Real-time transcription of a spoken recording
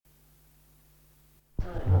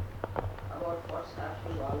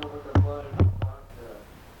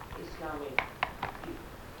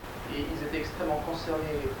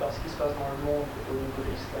concernés par ce qui se passe dans le monde au niveau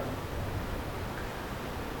de l'islam.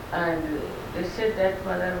 And they said that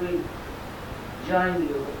Mother will join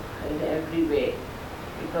you in every way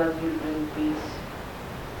because you bring peace.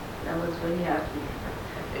 I was very happy.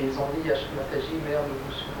 Et ils ont dit à Shri Mataji, Mère, nous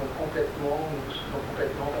vous suivons complètement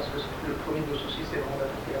parce que le premier de nos soucis c'est vraiment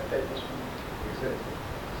d'apporter la paix dans ce monde. Exactement.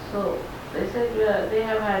 So they said they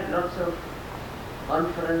have had lots of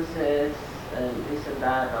conferences and this and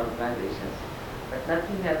that organizations, but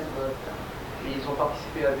nothing has worked out. Et ils ont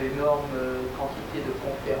participé à d'énormes quantités de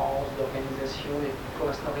conférences, d'organisations, et pour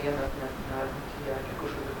l'instant rien n'a abouti à quelque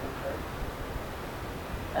chose de concret.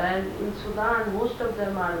 And in Sudan, most of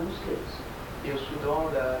them are Muslims. Et au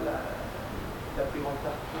Soudan, la plus grande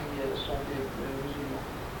partie sont des musulmans.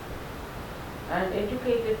 And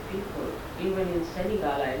educated people, even in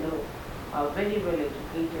Senegal, I know, are very well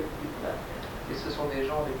educated people out there. Et ce sont des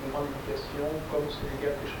gens avec une grande éducation, comme au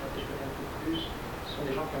Sénégal que je connais un peu plus, ce sont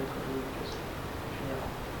des gens qui ont une très bonne éducation.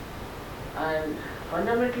 And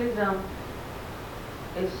fundamentalism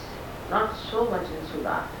is not so much in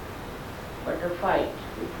Sudan, but a fight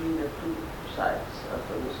between the two sides of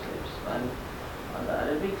the Muslims, one on the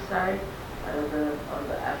Arabic side, another on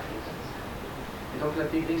the African side. Et donc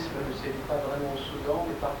l'intégrisme ne sévit pas vraiment au Soudan,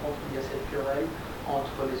 mais par contre il y a cette querelle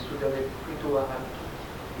entre les Soudanais plutôt arabes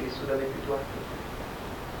et les Soudanais plutôt africains.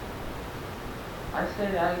 I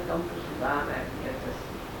said I'll come to Sudan and get a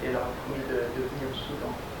seat. Et elle leur a promis de venir au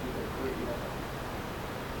Soudan.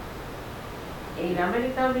 In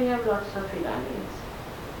America we have lots of Iranians.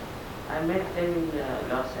 I met them in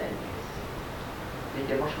Los Angeles. Et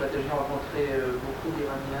également, je m'ai déjà rencontré beaucoup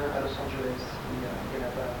d'Iraniens à Los Angeles. Il y en a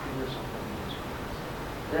pas plus de 900 familles.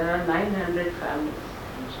 There are 900 families.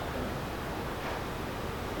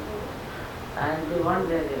 And they want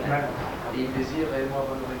their land. Et ils désirent réellement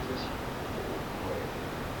avoir leur exaucement.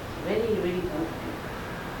 Very, very good people.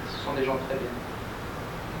 Ce sont des gens très bien.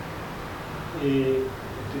 Et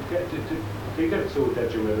تقدر تسوي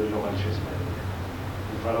ترجمة للغة شو اسمها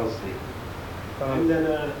الفرنسي.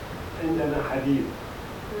 عندنا حديث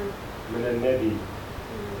من النبي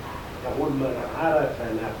يقول من عرف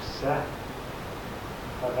نفسه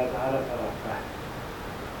فقد عرف ربه.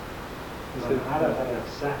 من عرف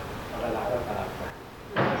نفسه فقد عرف ربه.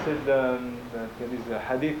 I said that there is a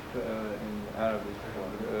hadith in Arabic,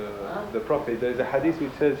 the Prophet, there is a hadith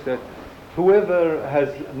which says that whoever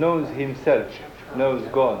knows himself knows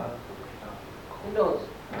God. He knows.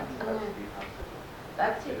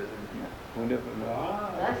 That's it.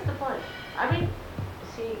 That's the point. I mean,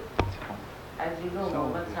 see, as you know,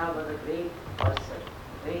 Muhammad Sahib was a great person,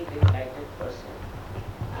 great enlightened person.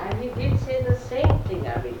 And he did say the same thing.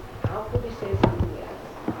 I mean, how could he say something else?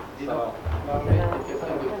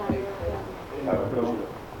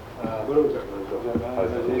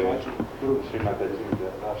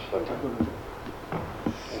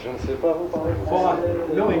 Je ne sais pas, vous parlez.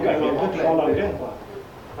 Non, il parle anglais.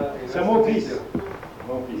 C'est mon fils.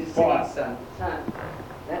 Mon fils.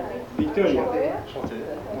 Victoria. Chantez.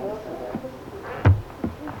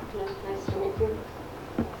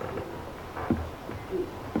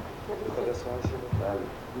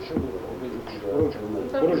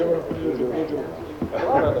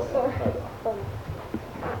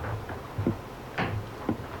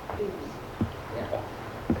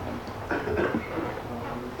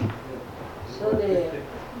 So you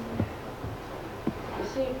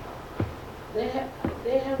see, they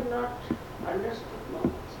have not understood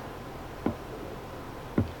Muhammad.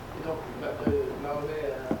 Et donc, Mahomet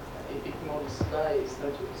a effectivement dit cela, et ça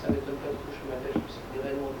n'étonne pas du tout chez Mataji, puisqu'il est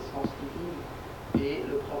réellement d'essence divine. Et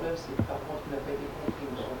le problème, c'est que par contre, il n'a pas été compris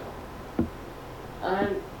de son temps. And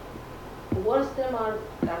worse them are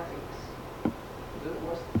Catholics.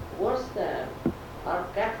 Worse them are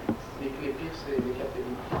Catholics. Les pires, c'est les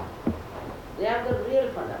catholiques. They are the real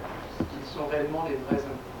fundamentalists. Ils sont réellement les vrais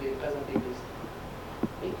intégristes.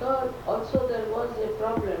 Because also there was a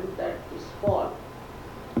problem that is Paul,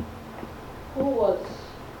 who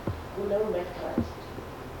never met Christ,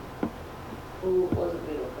 who was a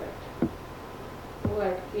bureaucrat, who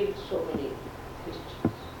had killed so many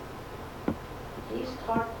Christians. He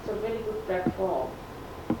thought it's a very good platform.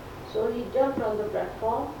 So he jumped on the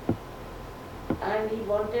platform and he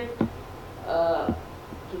wanted to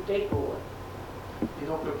take over. Et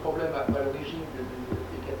donc le problème à l'origine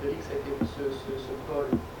des catholiques, ça a été ce Paul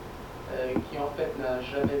qui en fait n'a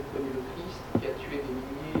jamais connu le Christ, qui a tué des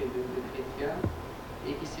milliers de chrétiens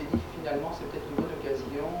et qui s'est dit finalement c'est peut-être une bonne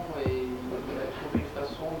occasion et il a trouvé une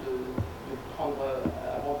façon de prendre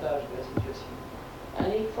avantage de la situation.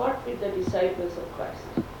 And he fought with the disciples of Christ.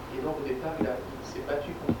 Et donc au départ il s'est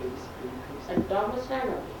battu contre les disciples du Christ. And Thomas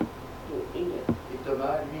ran away. to England. Et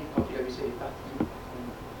Thomas, lui, quand il a vu ça, il est parti.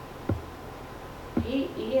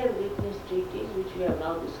 He has written his treatise, which we have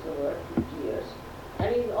now discovered 50 years,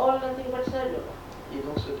 and is all nothing but surgical. Et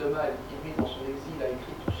donc ce Thomas, qui lui, dans son exil, a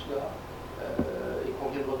écrit tout cela, et qu'on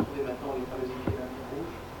vient de retrouver maintenant les fameux écrits d'un livre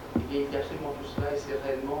rouge, et bien il dit absolument tout cela, et c'est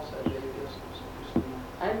réellement, ça a déjà été plus souvent.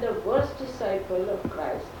 And the worst disciple of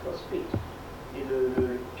Christ was Peter. Et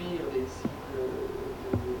le pire des disciples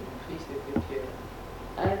de Christ était Pierre.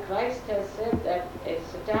 And Christ has said that a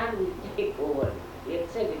Satan will take over. He had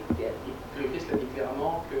said it there. Le Christ a dit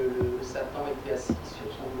clairement que le Satan était assis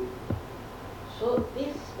sur son dos. So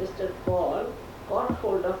this Mr. Paul got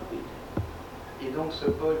hold of Peter. Et donc ce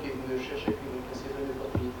Paul qui ne cherchait qu'une saisir une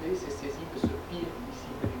opportunité s'est saisi de ce pire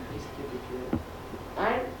disciple du Christ qui était Pierre.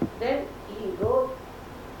 And then he wrote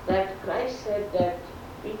that Christ said that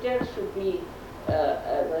Peter should be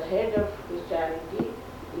the head of Christianity,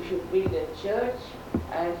 he should build a church,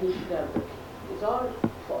 and he should have the key. It's all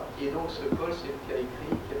false. Et donc ce Paul, c'est lui qui a écrit,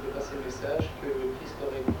 qui a fait passer le message que le Christ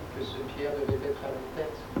aurait dit que ce Pierre devait être à la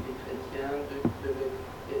tête des chrétiens, devait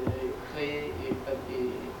créer et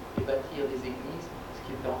bâtir des églises, ce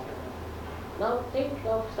qui était en fait. Now think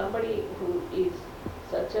of somebody who is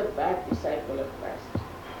such a bad disciple of Christ,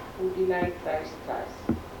 who denied Christ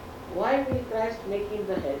thrice. Why will Christ make him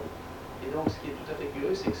the head? Et donc ce qui est tout à fait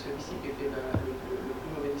curieux, c'est que ce disciple était le plus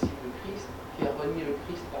mauvais disciple du Christ, qui a renié le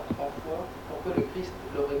Christ par 3 fois. Pourquoi le Christ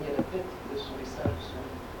l'aurait mis à la tête de son message,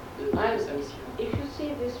 de sa mission? If you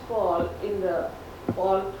see this Paul in the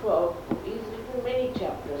Paul throughout, he's written many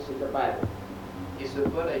chapters in the Bible. Et ce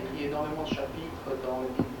Paul a écrit énormément de chapitres dans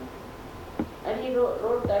la Bible. And he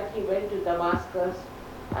wrote that he went to Damascus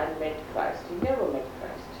and met Christ. He never met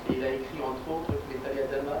Christ. Et il a écrit entre autres qu'il est allé à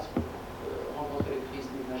Damas pour rencontrer le Christ,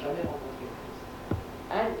 mais il n'a jamais rencontré le Christ.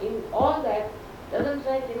 And in all that, doesn't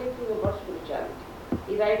write anything about spirituality.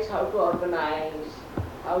 He writes how to organize,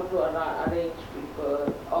 how to arrange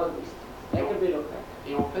people, all these things, like a bureaucrat.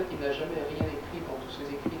 Et en fait, il n'a jamais rien écrit dans tous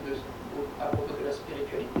ses écrits à propos de la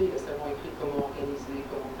spiritualité. Il a seulement écrit comment organiser,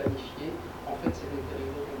 comment planifier. En fait, c'est une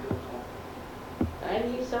période de bureaucrate.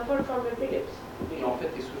 And he suffered from epilepsy. Et en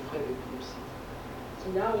fait, il souffrait d'épilepsie.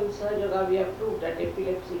 So now in Sahaj Yoga we have proved that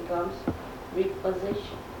epilepsy comes with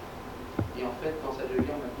possession. Et en fait, dans sa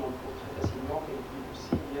yoga, maintenant, on prouve très facilement que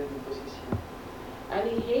l'épilepsie vient d'une possession. And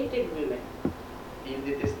he hated women. Et il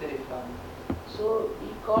détestait les femmes. So he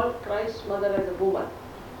called Christ's mother as a woman.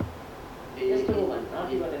 Et Just a woman, not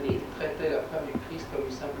even a lady. il traitait la femme du Christ comme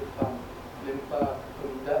une simple femme. Même pas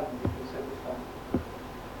comme une dame, mais comme une simple femme.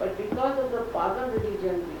 But because of the pagan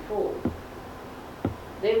religion before,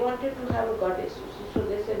 they wanted to have a goddess. You see, so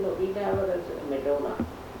they said, no, we'll have her as a Madonna.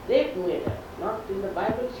 They made her. Not in the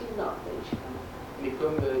Bible, she's not mentioned. Mais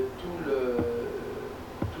comme tout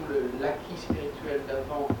l'acquis spirituel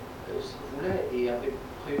d'avant se voulait et avait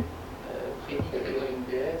prédit qu'il y aurait une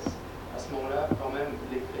déesse, à ce moment-là, quand même,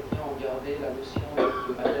 les chrétiens ont gardé la notion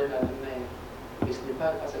de Madone à la mère. Mais ce n'est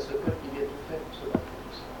pas grâce à ce peuple qu'il a tout fait pour se battre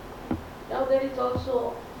contre ça. Now there is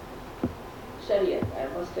also Sharia. I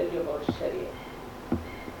must tell you about Sharia.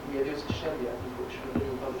 Il y avait aussi Sharia, il faut que je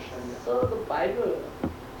vous parle de Sharia. So the Bible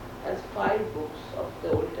has 5 books of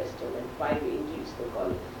the Old Testament, 5 Injils they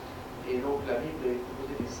call it. Et donc la Bible est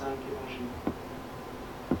composée des 5 évangiles.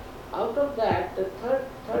 Out of that, the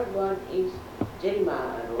third one is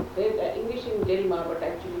Jeremiah. English in Jeremiah, but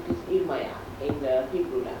actually it is Irmaya in the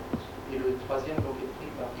Hebrew language. Et le troisième donc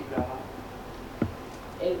écrit par Iblara.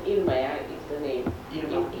 And Irmaya is the name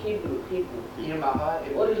Irma. in Hebrew. Irmara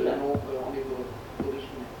est le nom en hébreu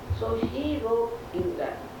original. So he wrote in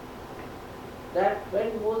that when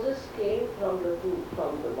Moses came from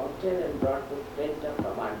the mountain and brought the 10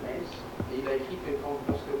 commandments, Et il a écrit que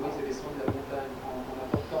lorsque Moïse est descendu de la montagne en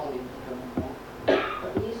apportant les 10 commandements,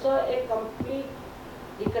 he saw a complete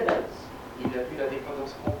decadence. il a vu la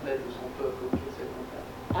décadence complète de son peuple au pied de cette montagne.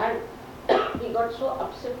 And he got so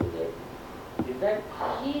upset with it that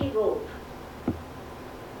he wrote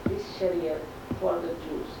this Sharia for the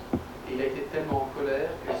Jews. Et il a été tellement en colère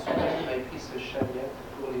que lui-même a écrit ce Sharia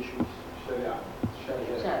pour les Juifs. Sharia.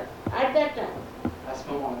 At that time, À ce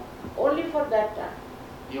moment-là. only for that time.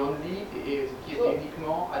 Et on lit, et qui était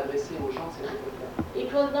uniquement adressé aux gens de cette époque-là.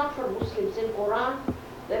 It was not for Muslims. In Quran,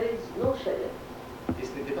 there is no Sharia. Et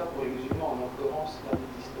ce n'était pas pour les musulmans. En Coran, cela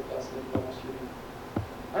n'existe pas, ce n'est pas mentionné.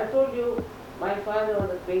 I told you, my father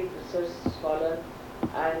was a great research scholar,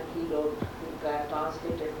 and he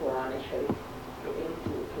translated Quran Sharif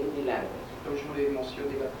into Hindi language. Comme je vous l'ai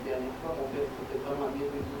mentionné la dernière fois, mon père était vraiment un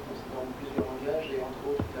érudit dans plusieurs langages, et entre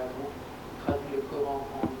autres, il a donc traduit le Coran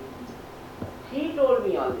en hindi. He told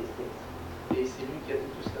me all these things. Et c'est lui qui a dit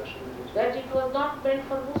tout cela chez nous. that it was not meant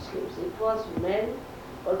for Muslims, it was meant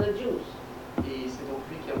for the Jews. Et c'est donc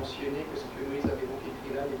lui qui a mentionné que ce que Moïse avait donc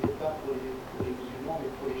écrit là n'était pas pour les musulmans,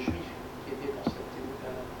 mais pour les juifs qui étaient dans cette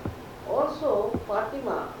époque-là. Also,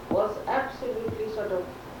 Fatima was absolutely sort of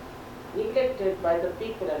neglected by the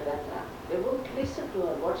people at that time. They wouldn't listen to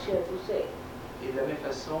her, what she had to say. Et de la même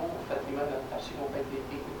façon, Fatima n'a absolument pas été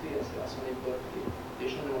écoutée à son époque. Et les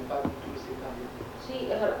gens ne l'ont pas du tout laissé parler.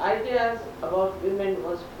 See, her ideas about women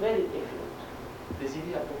was very different. Les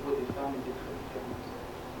idées à propos des femmes étaient très différentes.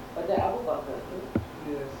 But the Abu Bakr,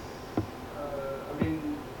 Yes. I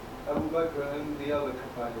mean, Abu Bakr and the other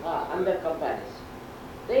companions. and the companions,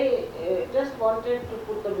 they just wanted to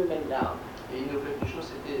put the women down. Et une autre chose,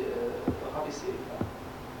 c'était rabaisser les femmes.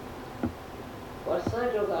 For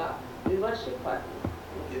Sir Yoga, we worship Fatima.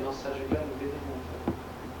 Et dans sa yoga, nous vénérons Fatima.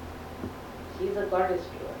 She is a goddess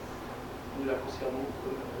to us. Nous la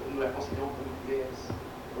considérons comme une déesse,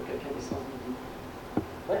 comme quelqu'un d'essence divine.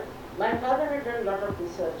 But my father had done a lot of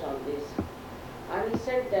research on this, and he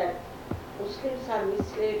said that Muslims are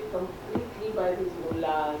misled completely by these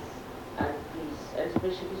mullahs and priests, and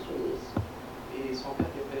especially Sunnis. Et son père,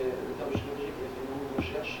 le père de chirurgie, qui a fait une longue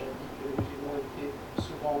recherche, a dit que les musulmans étaient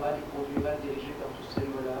souvent mal conduits, mal dirigés par tous ces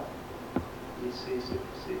mots-là. Et c'est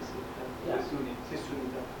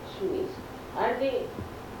Sunnis. And the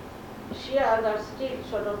Shias are still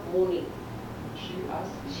sort of mourning. Shias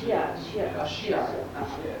are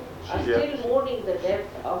still mourning the death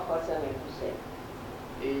of Hassan and Hussein.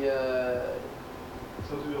 Et ils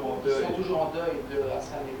sont toujours en deuil de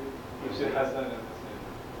Hassan et Hussein.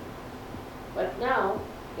 But now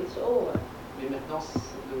it's over. Mais maintenant, ça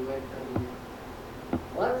devrait être terminé.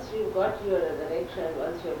 Once you got your resurrection,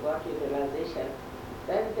 once you got your realization,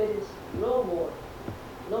 then there is no more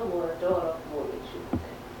at all of mourning.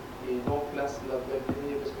 Et donc là, ça doit être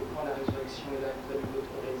terminé parce que quand la résurrection est là, vous avez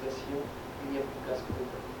votre réalisation, il n'y a plus de place pour vous.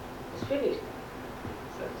 It's finished.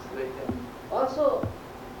 Ça doit être terminé. Also,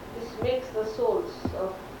 this makes the souls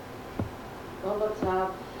of Muhammad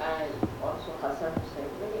Sahab and also Hassan Hussein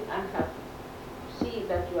very unhappy. See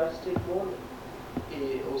that you are still mourning.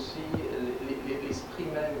 Et aussi, l'esprit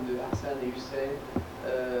même de Hassan et Hussein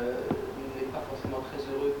n'est pas forcément très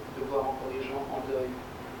heureux de voir encore les gens en deuil.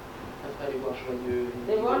 Ils préfèrent les voir joyeux.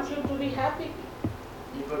 They want you to be happy.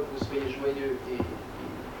 Ils veulent que vous soyez joyeux. Et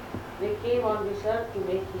they came on this earth to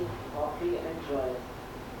make you happy and joyous,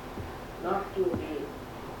 not to be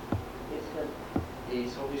miserable. Et ils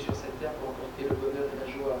sont venus sur cette terre pour apporter le bonheur et la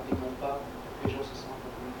joie, et non pas que les gens se sentent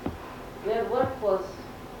heureux. Their work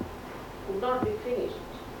could not be finished.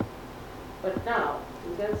 But now,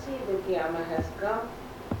 you can see the Qiyamah has come,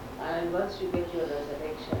 and once you get your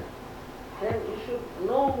resurrection, then you should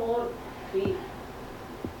no more feel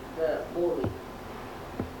the mourning.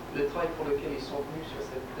 Le travail pour lequel ils sont venus sur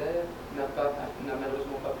cette terre n'a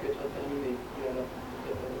malheureusement pas pu être terminé.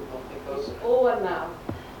 It's over now,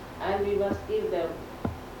 and we must give them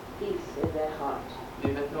peace in their heart.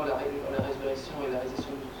 Mais maintenant, la résurrection et la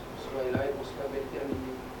réalisation du soi est là, et qu'on soit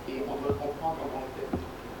terminé. Et on doit comprendre dans le fait.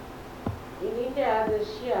 In India, the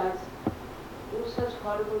Shias do such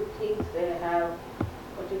horrible things. They have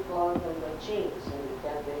what you call them the chains,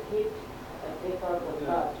 and they hit and take out the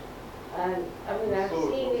blood. And I mean, I've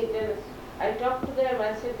seen it, and I talked to them,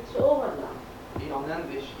 I said, it's over now. Et en Inde,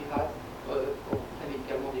 les Shiras prennent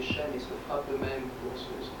également des chaînes et se frappent eux-mêmes pour se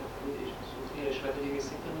faire souffrir. Et je leur dis, mais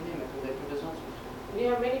c'est terminé, maintenant, vous n'avez plus besoin de souffrir. We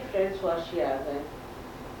have many friends who are Shias, and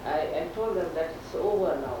I told them that it's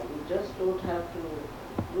over now. We just don't have to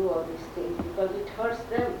do all these things because it hurts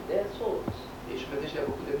them, their souls. Et je me dis, j'ai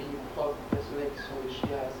beaucoup d'amis propres, personnels qui sont des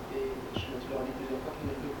Shias, et je leur dis plusieurs fois qu'ils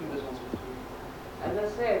n'ont plus besoin de souffrir. As I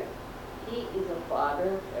said, he is a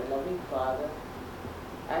father, a loving father,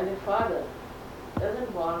 and a father doesn't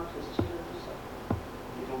want his children to suffer.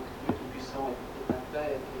 Et donc, Dieu Tout-Puissant est un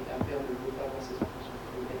père, et un père ne veut pas voir ses enfants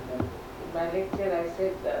souffrir. In my lecture, I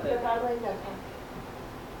said that.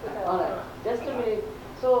 All right, just a minute.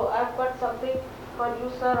 So I've got something for you,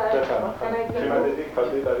 sir. What can I give you?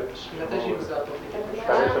 Shri Mataji vous a apporté quelque chose.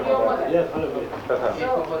 I'm your mother. Yes, follow me. Et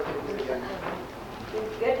pour votre épouse également. To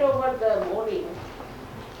get over the mourning,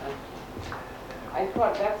 I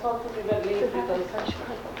thought that's also we were late because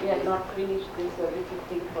we had not finished this little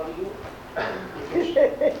thing for you.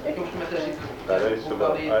 Et comme Shri Mataji vous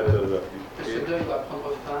parlez que ce deuil doit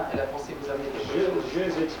prendre fin, elle a pensé vous amener quelque chose.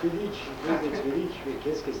 Deux expédites, mais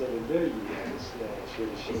qu'est-ce que c'est le deuil chez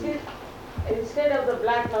les Chinois? Instead of the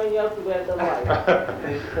black, now you have to wear the white.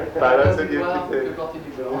 Pas du noir, vous pouvez porter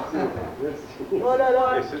du blanc. Oh là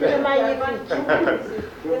là, c'est magnifique.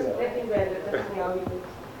 Just let him wear it, let's see how he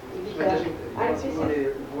looks. And this is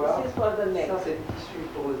for the neck. Ça, c'est le tissu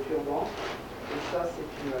pour le turban. Et ça, c'est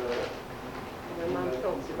une. Je ne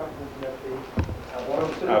sais pas comment vous l'appelez.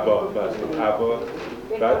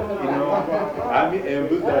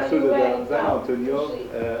 امروز دستور دادم زن آنتونیو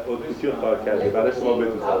اتوتیو کار کرده برای شما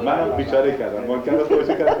بتوزم منم بیچاره کردم ممکنه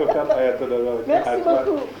خوشه کرد گفتم آیت الله راهانی حتما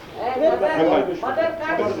Mother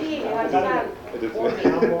can't see her son.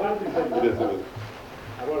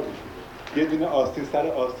 یه دونه آستین سر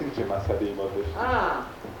آستین چه مسئله ای ما داشت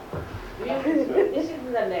This is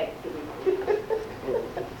the neck.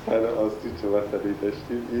 سر آستین چه مسئله ای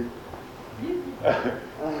داشتیم این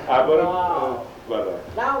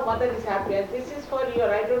Now mother is happy and this is for you.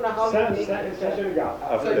 I don't know how to make it.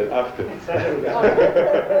 After.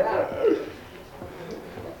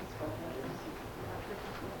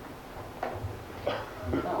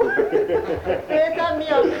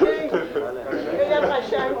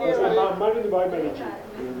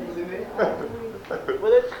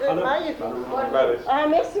 Ah,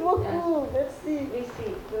 merci beaucoup, merci. Ici,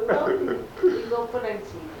 you open and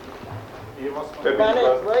see.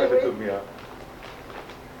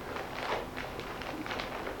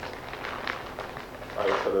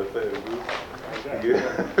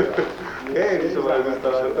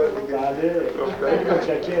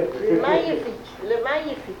 Le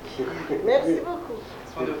magnifique. Merci beaucoup.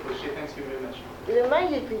 Le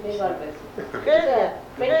magnifique. Très bien.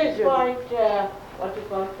 Petit point, what you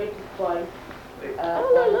call petit point. Oh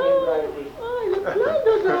là là, il est plein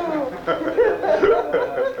dedans.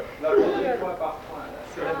 La première fois par point.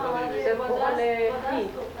 C'est pour les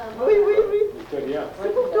filles. Oui, oui, oui.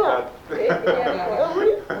 C'est pour toi. Oui.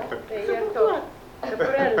 C'est pour toi. C'est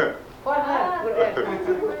pour elle. For her. For her.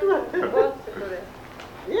 C'est pour toi.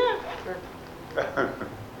 Yeah.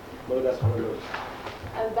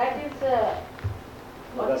 And that is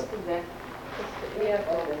what is that? Here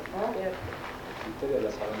for this, huh?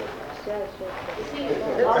 See,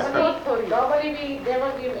 normally we never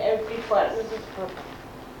give empty purse.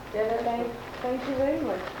 They were like, thank you very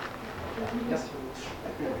much. Merci.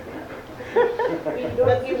 We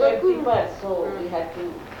don't give empty purse, so we had to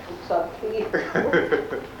put something in.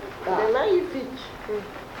 C'est magnifique. This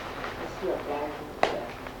is your plan.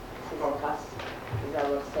 This is us. This is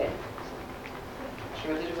our set. Je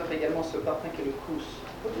me dis, je vous offre également ce parfum qui est le Kous.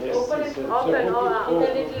 Open it, open, Yes,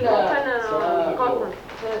 open a little cotton.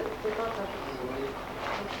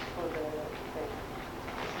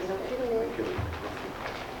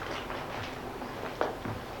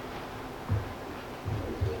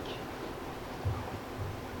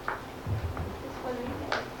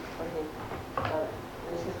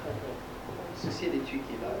 Ceci est l'étui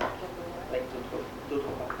qui va avec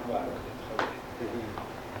d'autres parfums.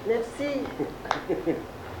 Merci.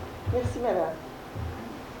 Merci, madame.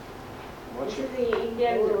 This is the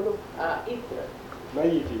Indian Itra.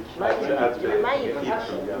 Magnifique. Le magnifique.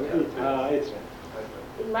 Être.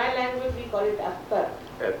 In my language we call it Akhtar.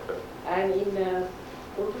 And in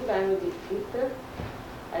Urdu language it's Itra.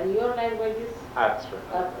 And your language is Atre.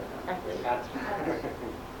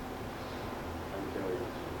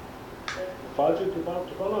 Tu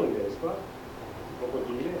parles anglais, n'est-ce pas? Pourquoi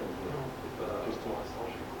tu l'es?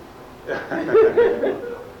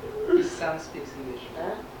 His son speaks English.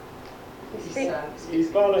 Huh? Il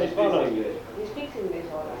parle anglais. He speaks English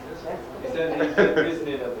all right. He said he's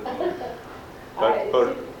listening at the moment.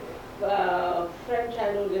 French I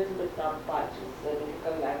know a little bit, not much. It's a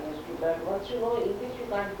difficult language to learn. Once you know English, you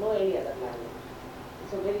can't know any other language.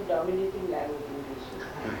 It's a very dominating language, English.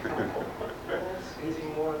 It's getting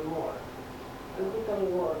more and more. It's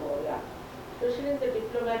becoming more and more, yeah. Especially in the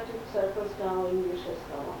diplomatic circles now, English has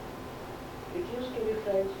come up. It used to be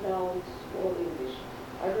French, now it's more English.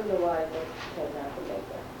 I don't know why, but it can happen like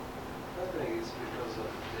that. I think it's because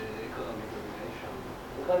of the economic domination.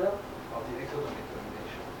 Because of? Of the economic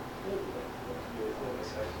domination.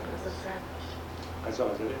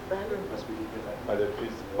 Madame,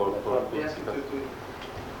 please, for Yes,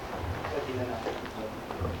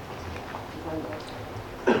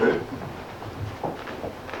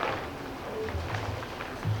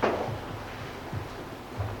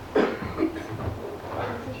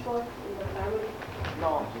 This is for in the family?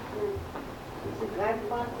 No. Is it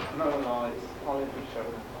grandpa? No, it's only picture.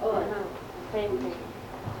 Oh, no. Same thing.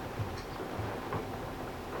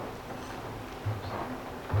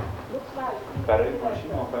 Looks like. برای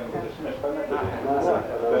ماشین آفرین گذاشتیم اشکال نداره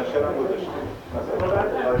بنشرم گذاشتیم مثلا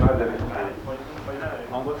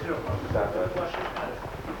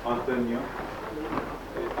Antonio,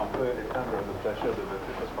 on peut éteindre le flasheur de notre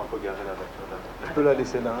parce qu'on peut garder la voiture là. Je peux la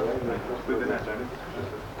laisser là. Je peux donner à jamais.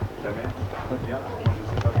 Jamais. Bien. Je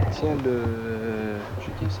sais pas. tiens le...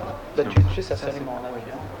 Je dis ça. Bah, tu sais, ça s'allume en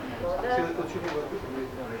avion. C'est au-dessus du voiture,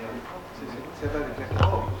 c'est pas les claquettes.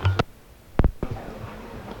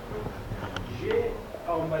 J'ai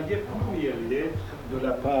envoyé première lettre de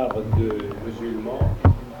la part de musulmans.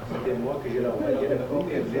 C'était moi que j'ai envoyé la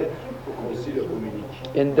première lettre au concile communique.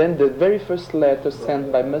 And then the very first letters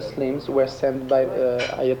sent by Muslims were sent by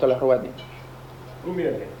Ayatollah Rohani.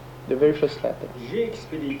 Première lettre. The very first letter. J'ai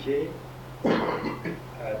expliqué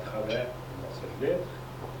à travers cette lettre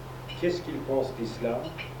qu'est-ce qu'ils pensent d'islam.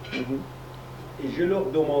 Et je leur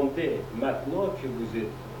demandais, maintenant que vous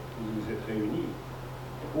êtes réunis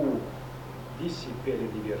pour dissiper les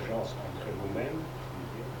divergences entre vous-mêmes.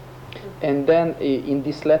 And then in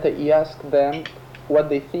this letter he asked them what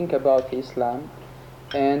they think about Islam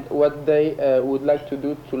and what they would like to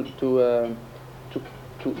do to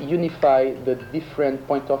unify the different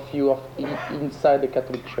point of view of inside the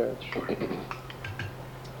Catholic Church.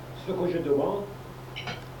 Ce que je demande,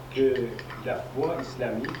 que la foi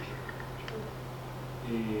islamique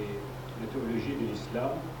et la théologie de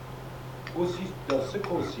l'islam, aussi dans ce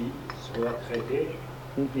concile, soit traitée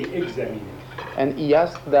et examinée. And he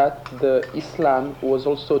asked that the Islam was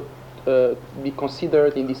also be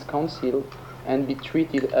considered in this council and be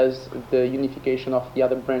treated as the unification of the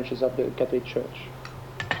other branches of the Catholic Church.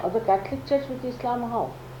 Of the Catholic Church with Islam,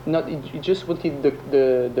 how? Not it just wanted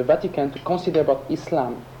the Vatican to consider about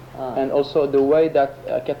Islam and also the way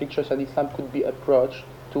that Catholic Church and Islam could be approached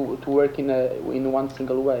to work in one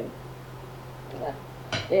single way.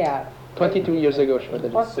 Yeah. 22 years ago,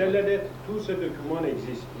 Tous ces documents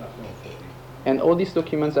existent maintenant. and all these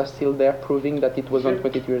documents are still there, proving that it was done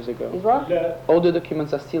 22 years ago. Is what? All the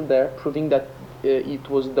documents are still there, proving that it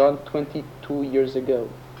was done 22 years ago.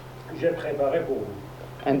 J'ai préparé pour vous.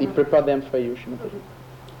 And he prepared them for you, Shri Mataji.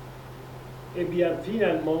 Eh bien,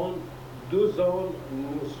 finalement, 2 ans,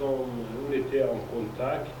 nous étions en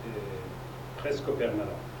contact presque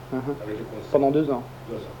permanent avec le conseil. Pendant 2 ans.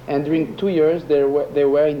 2 ans. And during 2 years, they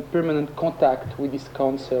were in permanent contact with this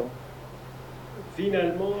council.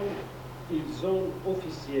 Finalement, ils ont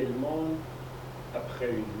officiellement, après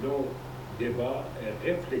un long débat et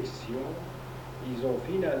réflexion, ils ont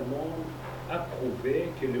finalement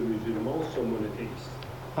approuvé que les musulmans sont monothéistes.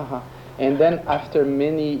 And then, after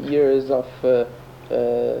many years of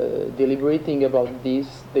deliberating about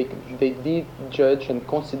this, they did judge and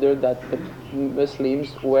consider that the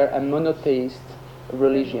Muslims were a monotheist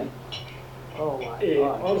religion. Oh my Et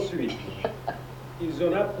God. ensuite, ils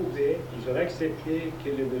ont approuvé, ils ont accepté que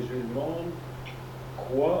les musulmans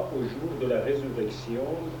croient au jour de la résurrection,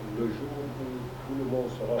 le jour où tout le monde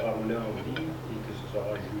sera ramené en vie et que ce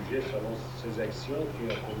sera jugé selon ses actions qu'il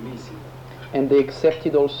a commises ici. And they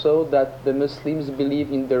accepted also that the Muslims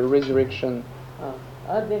believe in the resurrection.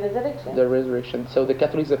 The resurrection. The resurrection. So the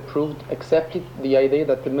Catholics accepted the idea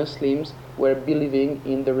that the Muslims were believing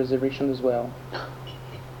in the resurrection as well.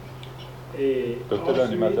 Et دكتور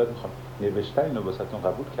ensuite, لماذا نبشتين وبساتون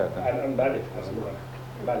قبول كاتم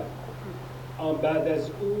en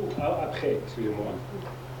badass ou après, excusez-moi.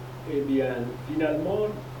 Eh bien, finalement,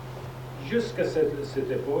 jusqu'à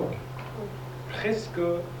cette époque, presque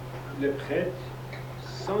les prêtres,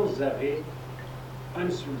 sans arrêt,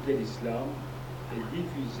 insultaient l'islam et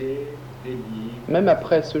diffusaient des livres. Même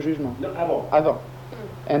après ce jugement. Non, avant. Avant.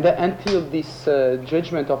 And until this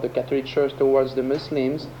judgment of the Catholic Church towards the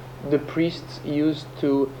Muslims, the priests used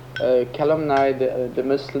to calumniate the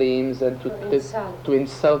Muslims and to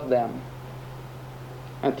insult them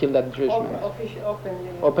until that judgment.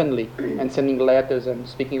 Openly. And sending letters and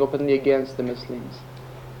speaking openly against the Muslims.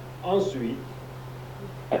 Ensuite,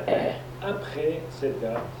 après cette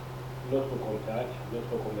date, notre contact,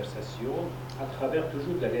 notre conversation, à travers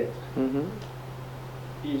toujours de la lettre,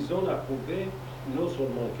 ils ont approuvé non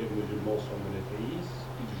seulement que les musulmans sont monothéistes,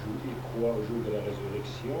 ils croient au jour de la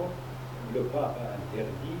résurrection, le pape a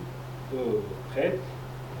interdit aux prêtres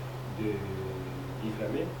de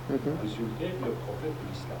diffamer, insulter le prophète de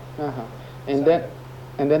l'islam.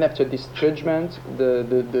 And then after this judgment,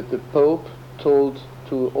 the Pope told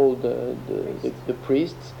to all the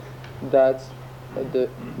priests that the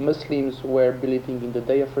Muslims were believing in the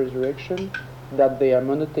day of resurrection, that they are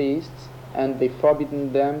monotheists, and they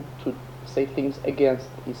forbidden them to say things against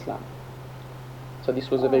Islam. So this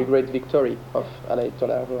was a very great victory of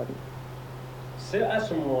Ayatollah Rohani. C'est à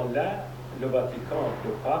ce moment-là, le Vatican,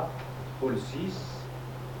 le pape Paul VI,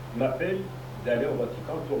 m'appelle d'aller au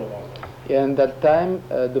Vatican pour le rendre. And that time,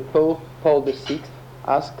 the Pope Paul VI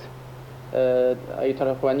asked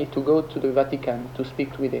Ayatollah Rohani to go to the Vatican to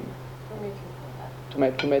speak with him,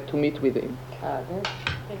 to meet with him.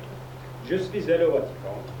 Je suis allé au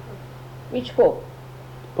Vatican. Which Pope?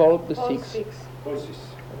 Paul Paul VI. VI. Paul VI.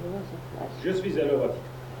 Je suis allé au Vatican.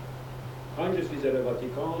 Quand je suis allé au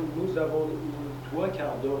Vatican, nous avons eu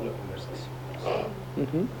 3/4 d'heure de conversation.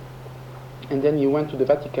 Mhm. And then you went to the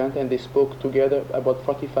Vatican and they spoke together about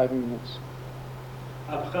 45 minutes.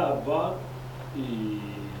 Après avoir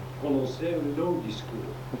prononcé un long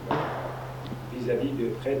discours vis-à-vis des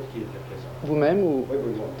prêtres qui étaient présents. Vous-même ou? Oui,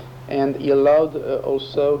 oui, moi. And he allowed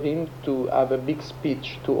also him to have a big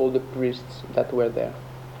speech to all the priests that were there.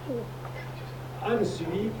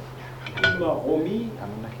 Ensuite, il m'a remis.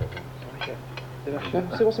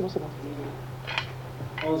 C'est bon, c'est bon, c'est bon.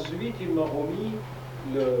 Ensuite, il m'a remis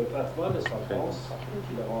le fatwa de sentence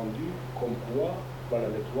qu'il a rendu comme quoi, voilà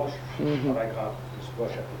les 3 paragraphes, les 3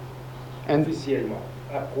 chapitres. Officiellement.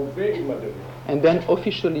 Approuvé, il m'a donné. And then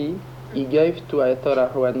officially, he gave to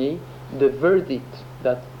Ayatollah Rohani the verdict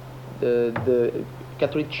that the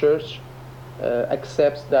Catholic Church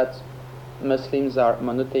accepts that Muslims are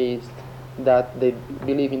monotheists, that they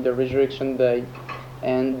believe in the resurrection day,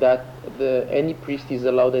 and that any priest is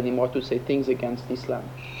allowed anymore to say things against Islam.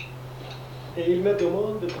 Et il me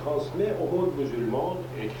demande de transmettre au monde musulman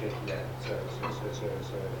et chrétien ce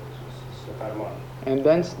ferment. And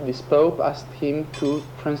then this Pope asked him to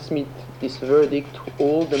transmit this verdict to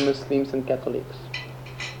all the Muslims and Catholics.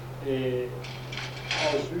 Et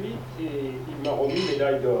ensuite, il m'a remis une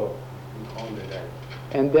médaille d'or, une grande médaille.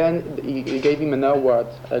 And then he gave him an award,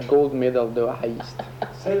 a gold medal, the highest.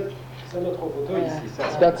 C'est notre photo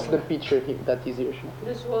ici. That's the picture that is here.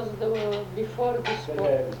 This was before this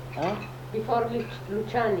Pope. Before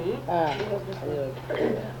Luciani. It was this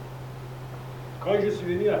one. Quand je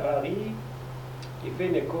suis venu à Paris, il fait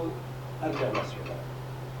une école internationale.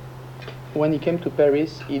 When he came to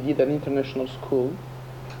Paris, he did an international school.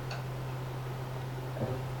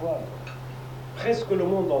 Voilà. Presque le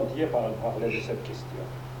monde entier parlait de cette question.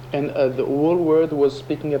 And the whole world was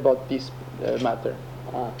speaking about this matter.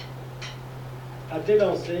 À telle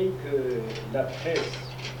enseigne que la presse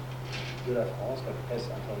de la France, la presse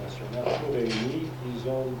internationale, tout réunis, ils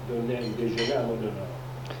ont donné un déjeuner à mon honneur.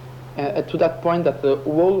 To that point that the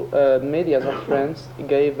whole media of France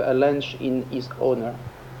gave a lunch in his honor.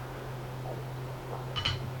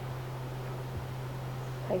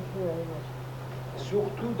 Thank you very much.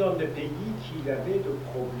 Surtout dans des pays qui avaient de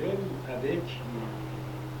problèmes avec,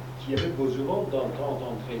 qui avaient besoin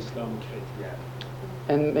d'entendre entre islam et chrétien.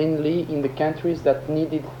 And mainly in the countries that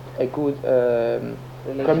needed a good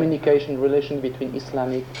communication relation between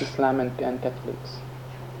Islam and Catholics.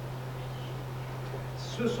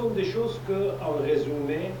 Ce sont des choses que, en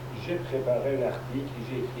résumé, j'ai préparé l'article,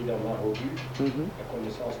 j'ai écrit dans ma revue, La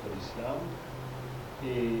connaissance de l'islam,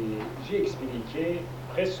 et j'ai expliqué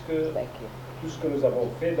presque tout ce que nous avons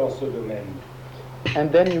fait dans ce domaine.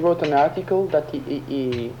 And then he wrote an article that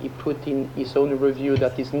he put in his own review,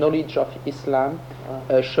 that is knowledge of Islam,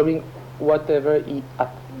 showing whatever he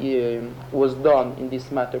was done in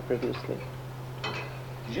this matter previously.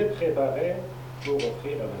 J'ai préparé pour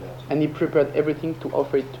offrir à Mataji. And he prepared everything to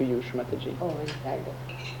offer it to you, Shri Mataji. Oh, it's kind of.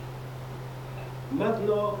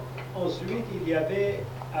 Maintenant, ensuite, il y avait,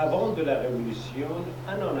 avant de la Révolution,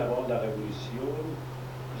 un an avant la Révolution,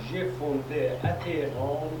 j'ai fondé à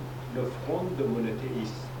Téhéran le Front de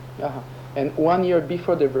monothéisme. And 1 year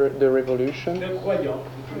before the revolution, De croyants,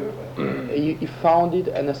 he founded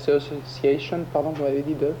an association, pardon, vous avez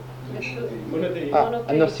dit de? monothéisme.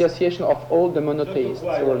 An association of all the monotheist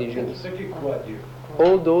religions. Ceux qui croient Dieu.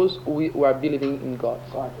 All those who are believing in God.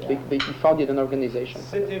 He founded an organization.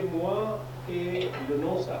 C'était moi et le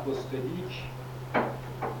nonce apostolique,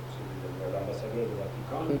 l'ambassadeur du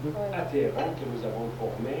Vatican, à Téhéran, que nous avons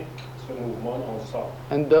formé ce mouvement ensemble.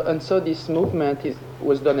 And so this movement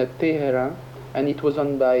was done at Tehran, and it was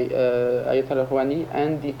done by Ayatollah Rohani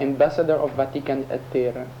and the ambassador of Vatican at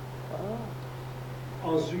Tehran.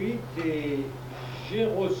 Ensuite, j'ai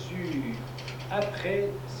reçu, après,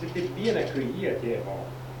 c'était bien accueilli à Téhéran.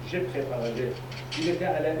 J'ai préparé, il était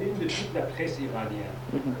à la une de toute la presse iranienne.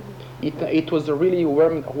 It was a really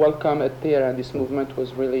warm welcome at Tehran. This movement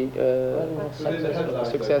was really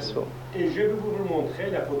successful. Et je vais vous montrer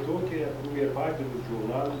la photo qui est à la première page du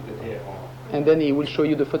journal de Téhéran. And then he will show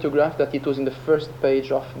you the photograph that it was in the first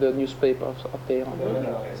page of the newspaper of Tehran. Toute la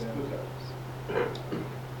presse, toute la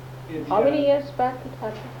presse. How many years back it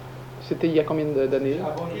happened? C'était il y a combien d'années?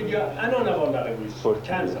 Il y a un an avant la Révolution,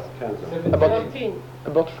 15 ans.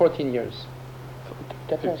 About 14 years.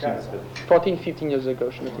 14, 15 years ago,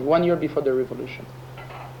 1 year before the revolution.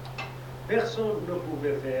 Personne ne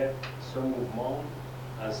pouvait faire ce mouvement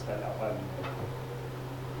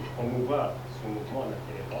promouvoir ce mouvement à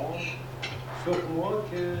Téhéran, sauf moi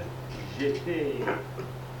que j'étais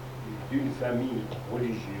d'une famille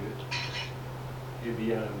religieuse, eh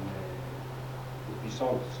bien, depuis 100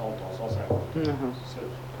 ans, 150 ans.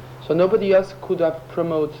 So nobody else could have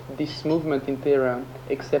promoted this movement in Tehran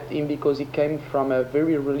except him, because he came from a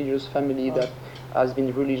very religious family that has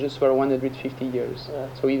been religious for 150 years.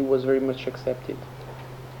 So he was very much accepted.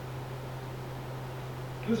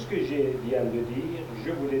 Tout ce que j'ai viens de dire,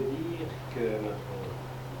 je voulais dire que notre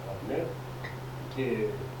partenaire, que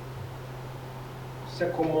c'est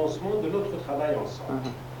le commencement de notre travail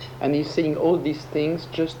ensemble. And he's saying all these things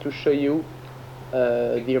just to show you,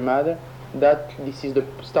 dear mother, that this is the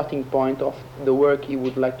starting point of the work he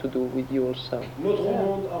would like to do with you also. Notre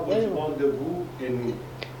monde a besoin de vous et nous.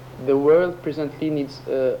 The world presently needs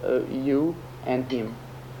you and him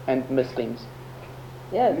and Muslims.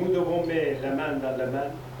 Yes. Nous devons mettre la main dans la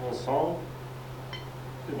main ensemble,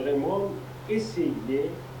 et vraiment essayer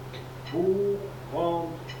pour rendre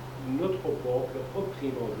notre peuple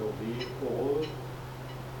opprimé aujourd'hui heureux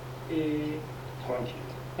et tranquille.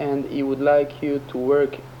 And he would like you to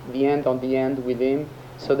work the end on the end with him,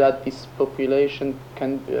 so that this population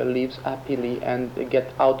can live happily and get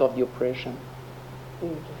out of the oppression.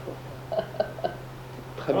 Beautiful.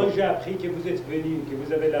 Très Quand bon. j'ai appris que vous êtes venu, que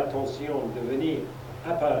vous avez l'intention de venir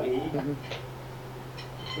à Paris,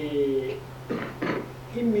 et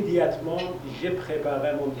immédiatement j'ai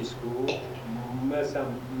préparé mon discours,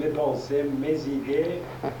 mes pensées, mes idées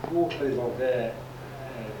pour présenter.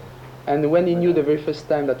 And when he knew the very first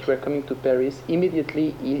time that you were coming to Paris,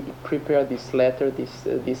 immediately he prepared this letter,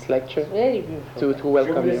 this lecture, Very beautiful. to Je vous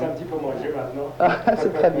welcome laisse you. un petit peu manger maintenant. Ah,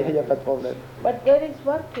 c'est très bien, il n'y a pas de problème. But there is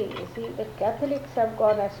one thing, you see, the Catholics have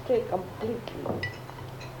gone astray completely.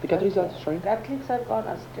 Les catholiques, sorry? Catholics have gone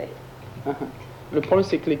astray. Le problème,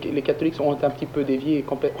 c'est que les catholiques ont un petit peu dévié,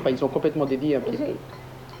 enfin, ils ont complètement dévié un You petit peu, see,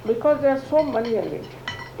 because they are so money oriented.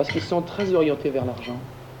 parce qu'ils sont très orientés vers l'argent.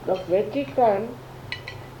 The Vatican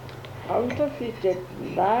counterfeited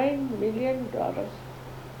 $9 million.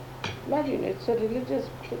 Imagine, it's a religious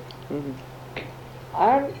book.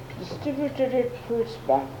 And distributed it to its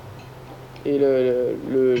bank. Et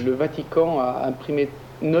le Vatican a imprimé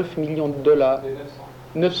 9 millions de dollars,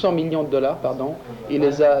 900 millions de dollars, pardon, et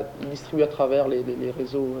les a distribués à travers les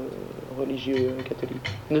réseaux religieux catholiques.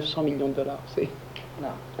 900 millions de dollars, c'est... Now,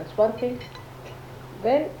 that's one thing.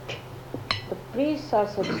 Then, the priests are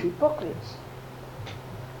such hypocrites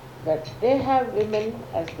that they have women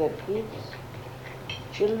as their kids,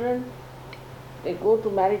 children, they go to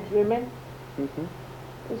married women.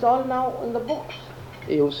 It's all now in the books.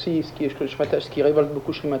 Et aussi, ce qui révolte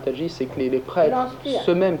beaucoup Shri Mataji, c'est que les prêtres,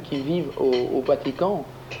 ceux-mêmes qui vivent au Vatican,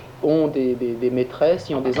 ont des maîtresses,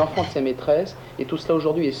 ils ont des enfants de ces maîtresses, et tout cela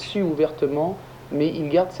aujourd'hui est su ouvertement, mais ils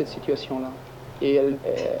gardent cette situation-là. Et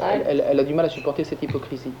elle a du mal à supporter cette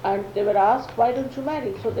hypocrisie. And they were asked, why don't you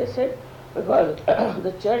marry? So they said, because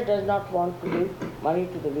the church does not want to give money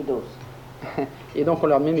to the widows. Et donc on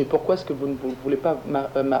leur dit, mais pourquoi est-ce que vous ne voulez pas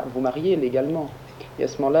vous marier légalement? Et à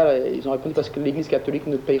ce moment-là, ils ont répondu, parce que l'Église catholique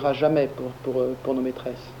ne payera jamais pour nos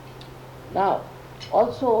maîtresses. Now,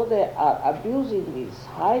 also they are abusing these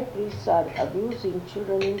high priests are abusing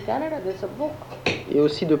children in Canada. There's a book. Et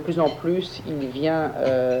aussi de plus en plus, il vient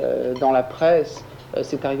dans la presse,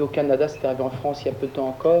 c'est arrivé au Canada, c'est arrivé en France il y a peu de temps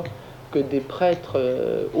encore, que des prêtres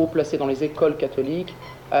haut placés dans les écoles catholiques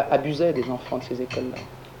abusaient des enfants de ces écoles-là.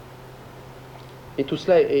 Et tout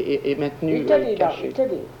cela est maintenu caché.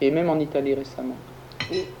 Et même en Italie récemment.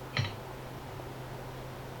 The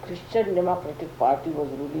Christian Democratic Party was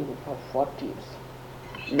ruling for 40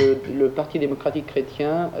 years. Le Parti démocratique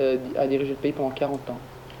chrétien a dirigé le pays pendant 40 ans.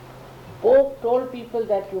 Pope told people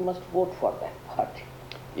that you must vote for that party.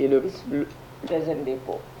 Et Present day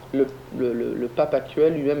Pope. le pape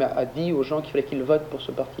actuel lui-même a dit aux gens qu'il fallait qu'ils votent pour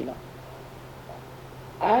ce parti-là.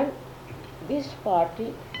 And this party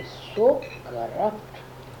is so corrupt.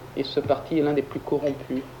 Et ce parti est l'un des plus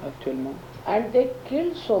corrompus actuellement. And they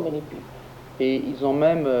killed so many people. Et ils ont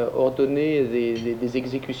même ordonné des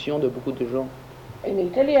exécutions de beaucoup de gens. In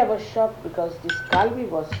Italy, I was shocked because this Calvi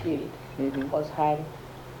was killed, was hanged.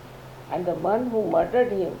 And the one who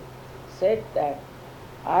murdered him said that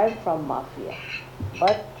I am from mafia,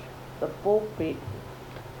 but the Pope paid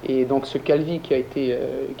me. Et donc ce Calvi qui a été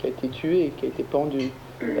tué, qui a été pendu,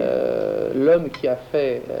 l'homme qui a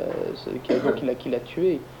fait, qui l'a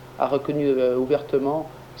tué, a reconnu ouvertement,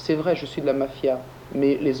 c'est vrai, je suis de la mafia,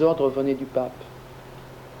 mais les ordres venaient du pape.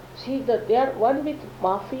 See that they are one with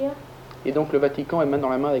mafia. Et donc le Vatican est main dans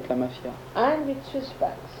la main avec la mafia. And with Swiss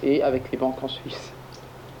banks. Et avec les banques en Suisse.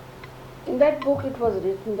 In that book it was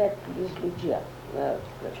written that this Lucia,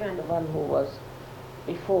 the one who was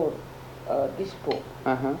before this Pope,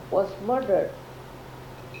 was murdered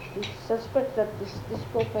he suspects that this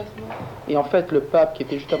Pope has not. Et en fait, le pape, qui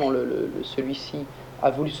était juste avant celui-ci, a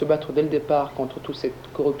voulu se battre dès le départ contre toute cette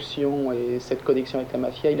corruption et cette connexion avec la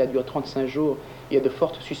mafia. Il a duré 35 jours. Il y a de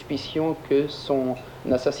fortes suspicions que son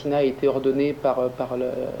assassinat a été ordonné par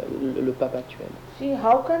le pape actuel. See,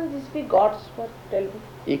 how can this be God's work? Tell me.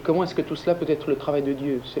 Et comment est-ce que tout cela peut être le travail de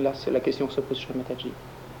Dieu? C'est la question que se pose Shri Mataji.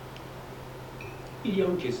 Il y a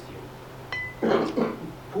une question.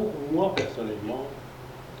 Pour moi, personnellement,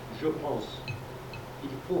 je pense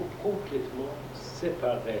qu'il faut complètement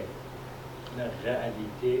séparer la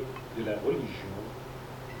réalité de la religion,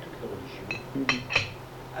 toute la religion,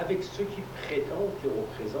 avec ceux qui prétendent qu'ils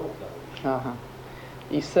représentent la religion.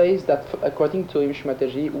 He says that, according to him, Shri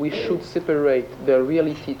Mataji, we should separate the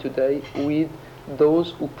reality today with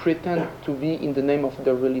those who pretend to be in the name of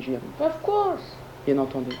the religion. Of course. Bien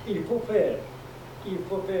entendu. Il faut faire une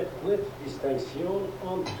distinction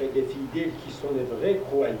entre des fidèles qui sont des vrais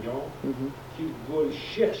croyants, qui veulent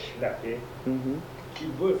chercher la paix, qui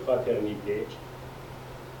veulent fraternité,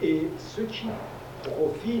 et ceux qui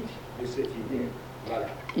profitent de ces fidèles. Voilà.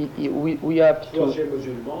 We have Soit to, c'est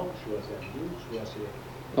musulman, soit c'est hindou, soit c'est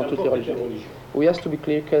dans toutes les n'importe quelle religions. religion. We have to be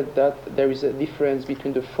clear cut that there is a difference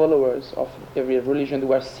between the followers of every religion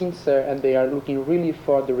who are sincere and they are looking really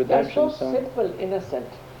for the They're redemption. so simple, innocent.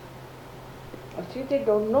 See, they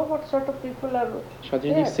don't know what sort of people are Je suis en train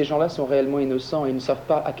de dire que ces gens-là sont réellement innocents et ils ne savent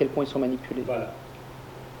pas à quel point ils sont manipulés. Voilà.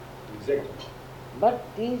 Exactement. But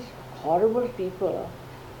these horrible people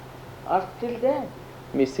are still there.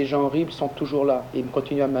 Mais ces gens horribles sont toujours là et ils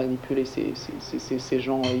continuent à manipuler ces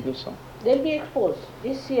gens innocents. They'll be exposed.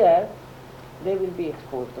 This year, they will be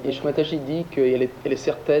exposed. Et Shri Mataji dit qu'elle est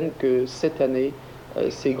certaine que cette année,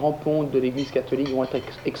 ces grands ponts de l'Église catholique vont être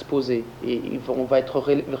exposés et on va être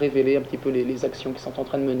révélés un petit peu les actions qu'ils sont en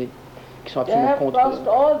train de mener, qui sont They absolument have contre. crossed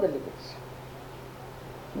all the limits.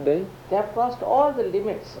 They have crossed all the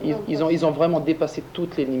limits. Ils ont vraiment dépassé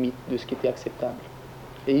toutes les limites de ce qui était acceptable.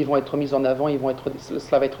 Et ils vont être mis en avant,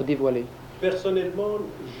 cela va être dévoilé. Personnellement,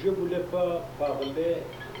 je ne voulais pas parler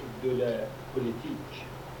de la politique.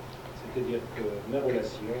 C'est-à-dire que mes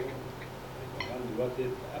relations doivent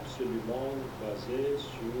être absolument basées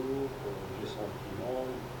sur les sentiments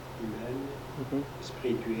humains,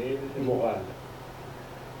 spirituels et moraux.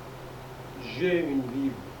 J'ai une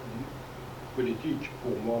vie politique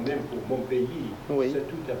pour moi-même, pour mon pays, c'est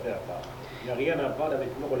tout à fait à part. Il n'y a rien à voir avec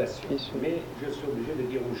nos relations, mais je suis obligé de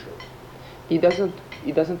dire une chose. He doesn't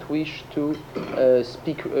wish to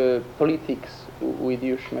speak politics with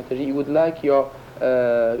you, Shri Mataji. He would like your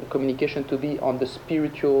communication to be on the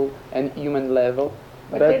spiritual and human level.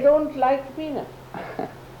 But they don't like me now.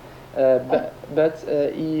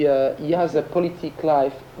 He has a politic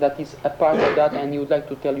life that is a part of that, and he would like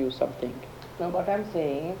to tell you something. No, what I'm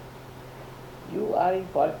saying, you are in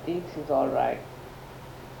politics is all right,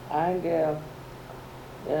 and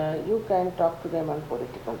you can talk to them on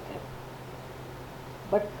political things.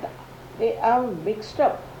 But they are mixed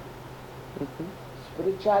up,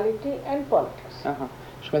 spirituality and politics.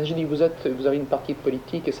 Je m'ai dit, vous avez une partie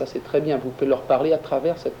politique et ça c'est très bien, vous pouvez leur parler à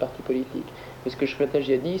travers cette partie politique. Mais ce que Shri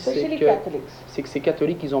Mataji a dit, c'est que ces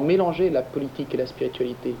catholiques, ils ont mélangé la politique et la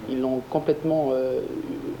spiritualité. Ils l'ont complètement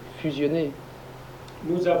fusionné.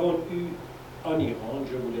 Nous avons eu en Iran,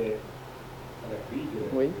 je voulais, à l'appui de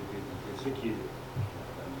ce qui est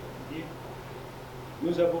dit,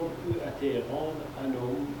 nous avons eu à Téhéran un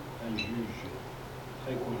homme, un juge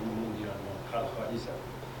très connu mondialement, Khalkhali.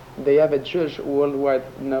 They have a judge worldwide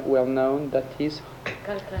well known that is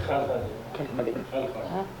Khalkhali.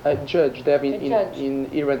 A judge. They have in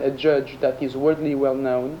Iran a judge that is worldly well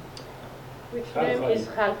known. Which name is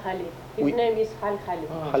Khalkhali? His name is Khalkhali.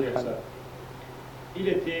 Khalkhali. Il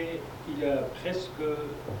a presque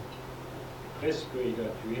il a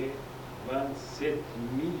tué 27 000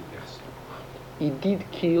 personnes. He did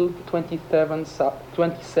kill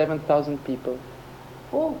 27,000 people.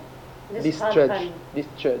 Oh, this judge,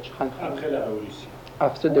 Après la Révolution.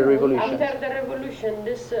 After the revolution. After the revolution,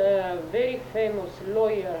 this very famous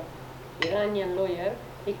lawyer, Iranian lawyer,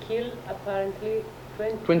 he killed apparently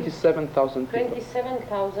 27,000 people.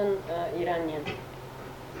 27,000 Iranians.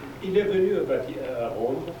 Il est venu à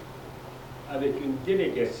Rome avec une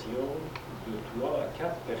délégation de 3 à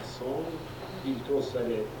 4 personnes. Ils sont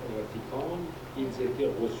allés au Vatican, ils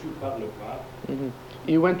étaient reçus par le pape.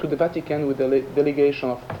 He went to the Vatican with a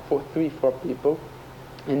delegation of 3-4 people,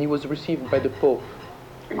 and he was received by the Pope.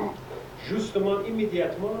 Justement,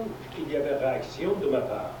 immédiatement, il y avait réaction de ma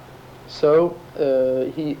part. So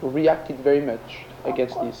he reacted very much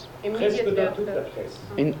against this. Presque dans toute la presse.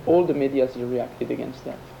 In all the media, he reacted against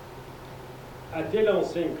that. à telle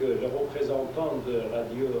enseigne que le représentant de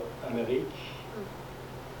Radio Amérique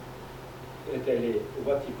est allé au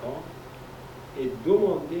Vatican et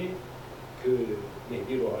demandé que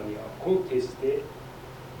Mehdi Rohani a contesté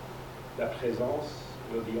la présence,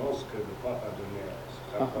 l'audience que le pape a donnée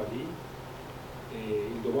à Srafali. Et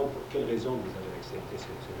il demande pour quelle raison vous avez accepté ce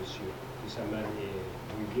monsieur qui s'amène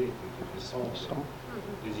mouillé de sang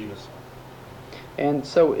des innocents. And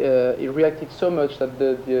so it reacted so much that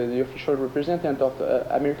the official representative of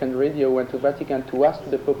American radio went to Vatican to ask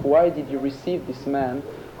the Pope, why did you receive this man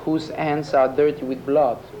whose hands are dirty with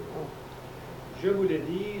blood? Je voulais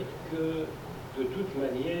dire que de toute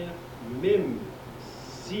manière, même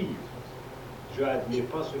si je n'admets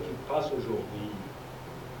pas ce qui passe aujourd'hui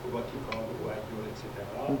au Vatican, au radio, etc.,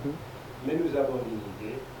 mais nous avons une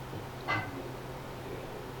idée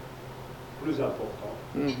plus importante,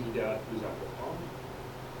 l'idéal plus important,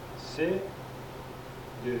 c'est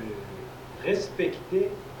de respecter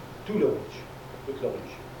toute la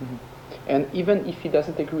religion. And even if he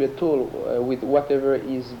doesn't agree at all with whatever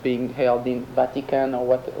is being held in Vatican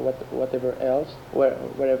or whatever else,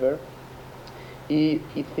 wherever,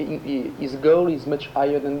 his goal is much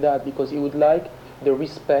higher than that, because he would like the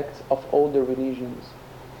respect of all the religions.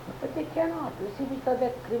 But they cannot, you see, because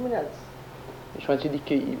they're criminals. Je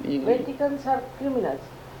Vaticans are criminals.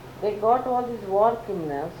 They got all these war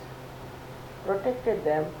criminals, protected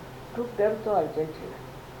them, took them to Argentina.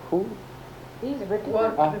 Who? These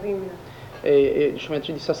Vaticans. Et je me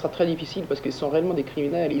suis dit, ça sera très difficile parce qu'ils sont réellement des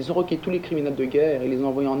criminels. Ils ont requis tous les criminels de guerre et les ont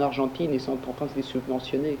envoyés en Argentine et sont en train de les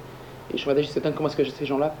subventionner. Et je me dis, c'est comment est-ce que ces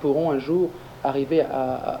gens-là pourront un jour arriver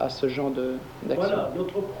à ce genre d'action. Voilà,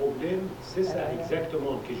 notre problème, c'est ça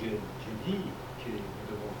exactement que je dis, que nous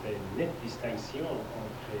devons faire une nette distinction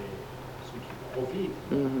entre ceux qui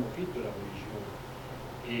profitent de la religion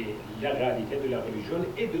et la réalité de la religion,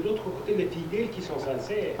 et de l'autre côté les fidèles qui sont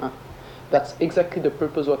sincères. That's exactly the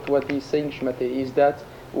purpose of what he's saying, Shmate, is that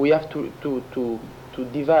we have to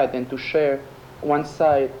divide and to share one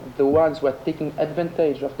side the ones who are taking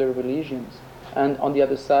advantage of their religions, and on the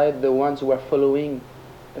other side the ones who are following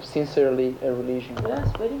sincerely a religion. Yes,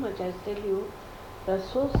 very much. I tell you, they're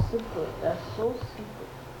so simple. They're so simple.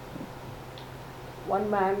 One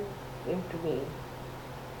man came to me,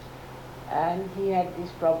 and he had this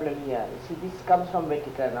problem here. See, this comes from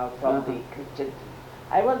Vatican, now from the Christian.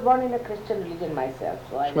 I was born in a Christian religion myself,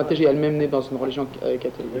 so I. Shmate est elle-même née dans une religion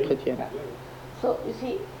catholique chrétienne. So you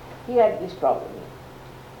see, he had this problem.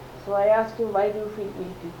 So I asked him, why do you feel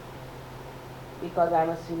guilty? Because I'm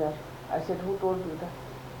a sinner. I said, who told you that?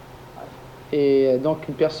 Et donc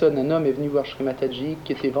une personne, un homme est venu voir Shri Mataji,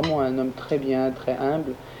 qui était vraiment un homme très bien, très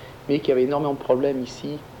humble, mais qui avait énormément de problèmes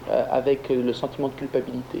ici avec le sentiment de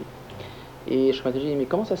culpabilité. Et Shri Mataji dit, mais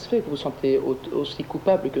comment ça se fait que vous vous sentez aussi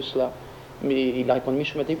coupable que cela? Mais il a répondu,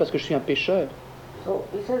 Shri Mataji, parce que je suis un pécheur. So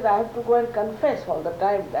he says, I have to go and confess all the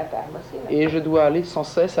time that I'm a sinner. Et je dois aller sans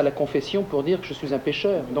cesse à la confession pour dire que je suis un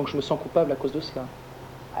pécheur, donc je me sens coupable à cause de cela.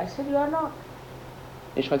 I said, you are not.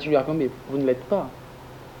 Et Shri Mataji lui a répondu, mais vous ne l'êtes pas.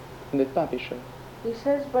 Vous n'êtes pas un pécheur. He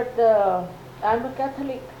says, but I'm a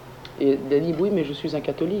Catholic. Et il a dit, oui, mais je suis un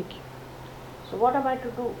catholique. So what am I to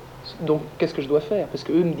do? Donc, qu'est-ce que je dois faire? Parce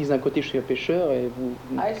qu'eux me disent d'un côté, je suis un pécheur, et vous...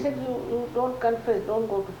 I said, you don't confess, don't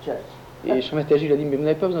go to church. Et Shri Mataji lui a dit, mais vous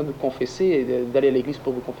n'avez pas besoin de vous confesser et d'aller à l'église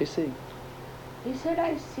pour vous confesser. He said,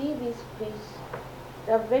 I see these priests,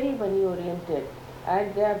 they are very money oriented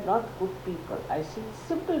and they are not good people. I see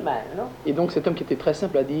simple man, you know. Et donc cet homme qui était très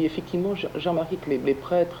simple a dit, effectivement, j'ai remarqué que les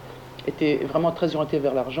prêtres étaient vraiment très orientés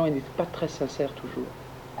vers l'argent et n'étaient pas très sincères toujours.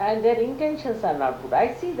 And their intentions are not good.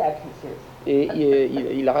 I see that, he says. Et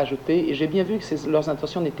il a rajouté, et j'ai bien vu que leurs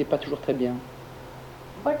intentions n'étaient pas toujours très bien.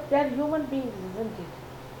 But they are human beings, isn't it?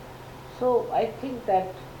 So I think that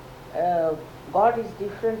God is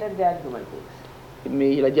different and they are human beings.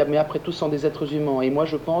 Mais il a dit, mais après tout, ce sont des êtres humains. Et moi,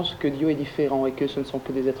 je pense que Dieu est différent et que ce ne sont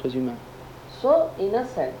que des êtres humains. So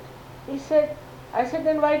innocent. He said, I said,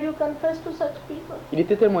 then why do you confess to such people? Il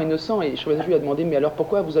était tellement innocent et Shri Mataji lui a demandé, mais alors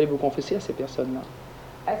pourquoi vous allez vous confesser à ces personnes-là?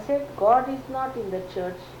 I said, God is not in the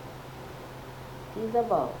church. He is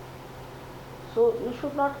above. So you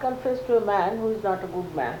should not confess to a man who is not a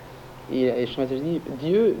good man. Et Shri Mataji dit,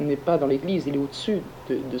 Dieu n'est pas dans l'église, il est au-dessus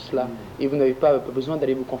de cela. Et vous n'avez pas besoin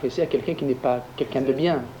d'aller vous confesser à quelqu'un qui n'est pas quelqu'un de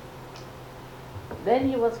bien.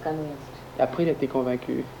 Then he was convinced. Et après, il a été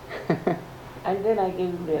convaincu. And then I gave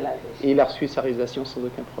him realization. Et il a reçu sa réalisation sans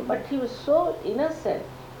aucun problème. But he was so innocent,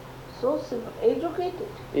 so simple, educated.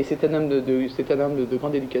 Et c'est un homme de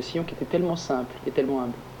grande éducation qui était tellement simple et tellement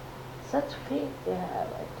humble. Such faith they have,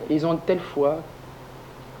 I tell Et ils ont une telle foi.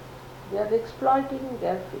 you. They are exploiting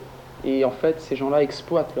their faith. Et en fait, ces gens-là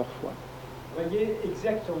exploitent leur foi. Voyez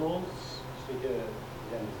exactement ce que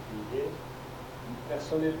vient d'expliquer.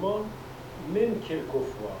 Personnellement, même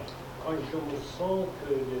quelquefois, quand je me sens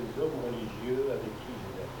que les hommes religieux avec qui je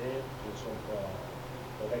vais faire ne sont pas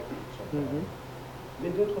corrects, ne sont pas... Mais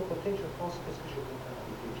d'autre côté, je pense que ce que je comprends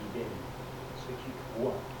avec eux qui viennent, ceux qui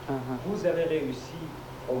croient. Vous avez réussi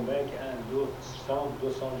à convaincre un, d'autres, 100,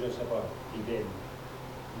 200, je ne sais pas, qui viennent.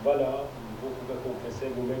 Voilà, vous pouvez confesser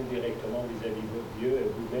vous-même directement vis-à-vis de Dieu et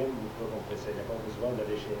vous-même vous pouvez confesser. Il n'y a pas besoin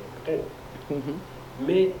d'aller chez les prêtres.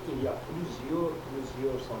 Mais il y a plusieurs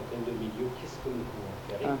centaines de millions. Qu'est-ce que nous pouvons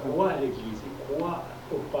faire? Et quoi à l'Église? Et quoi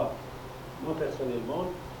au pape? Moi, personnellement,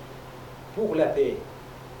 pour la paix,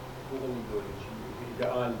 pour une idéologie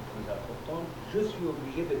idéale plus importante, je suis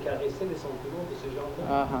obligé de caresser les sentiments de ces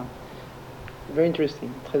gens-là. Very interesting,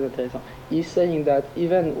 très intéressant. He's saying that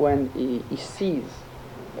even when he sees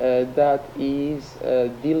that he is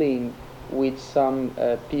dealing with some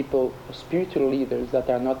people, spiritual leaders that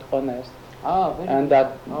are not honest, and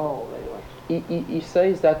that he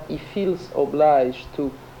says that he feels obliged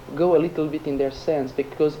to go a little bit in their sense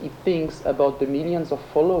because he thinks about the millions of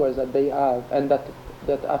followers that they have and that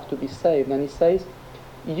have to be saved. And he says,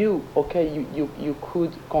 you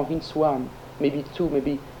could convince one, maybe two,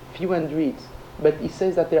 maybe few hundreds, but he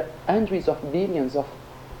says that there are hundreds of millions of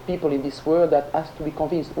people in this world that has to be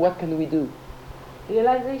convinced. What can we do?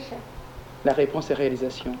 Realization. La réponse est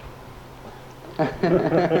réalisation. Well,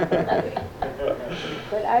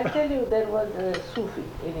 I'll tell you, there was a Sufi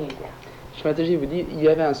in India. Shri Mataji vous dit, il y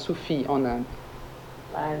avait un soufi en Inde.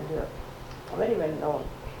 And very well known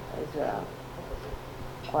as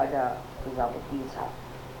Khwaja Nizamuddin Sahib.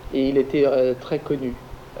 Et il était très connu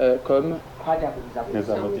comme Khwaja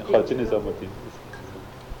Nizamuddin.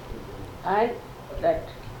 And that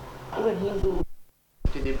even Hindu.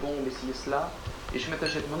 C'était des bombes et ci et cela. Et Shri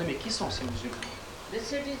Mataji a demandé, mais qui sont ces musulmans? They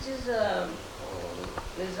said it is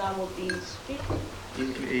Nizamuddin's people.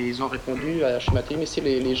 Et ils ont répondu à Shri Mataji, mais c'est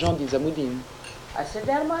les gens d'Nizamuddin. I said,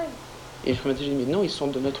 they are mine. Et Shri Mataji dit, mais non, ils sont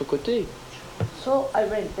de notre côté. So I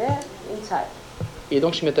went there inside. Et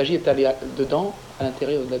donc Shri Mataji est allé dedans, à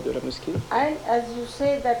l'intérieur de la mosquée. And as you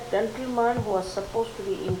say, that gentleman who was supposed to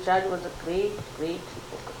be in charge was a great hypocrite.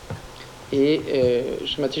 Et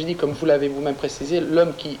Shri Mataji dit, comme vous l'avez vous-même précisé,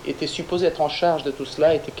 l'homme qui était supposé être en charge de tout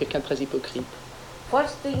cela était quelqu'un de très hypocrite.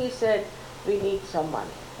 First thing he said, we need some money.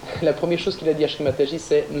 La première chose qu'il a dit à Shri Mataji,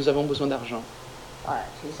 c'est, nous avons besoin d'argent. All right.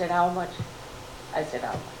 He said, how much? I said,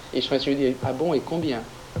 how much? Et Shri Mataji lui dit, ah bon, et combien?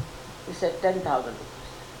 He said, 10,000 rupees.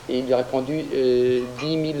 Et il lui a répondu 10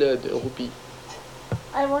 000 roupies.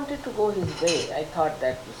 I wanted to go his way. I thought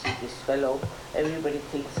that, you see, this fellow, everybody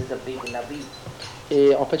thinks he's a big Nabi.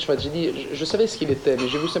 Et en fait, Shri Mataji dit, je savais ce qu'il était, mais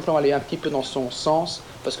j'ai voulu simplement aller un petit peu dans son sens,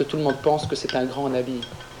 parce que tout le monde pense que c'est un grand nabi.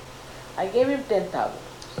 I gave him 10,000.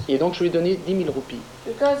 Et donc, je lui ai donné 10 000 roupies.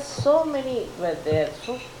 Because so many were there,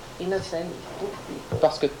 so innocent, good people.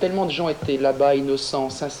 Parce que tellement de gens étaient là-bas, innocents,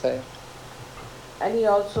 sincères. And he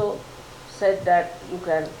also said that you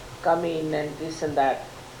can come in and this and that.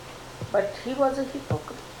 But he was a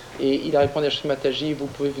hypocrite. Et il a répondu à Shri Mataji, vous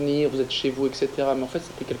pouvez venir, vous êtes chez vous, etc. Mais en fait,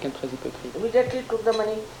 c'était quelqu'un de très hypocrite. Immediately took the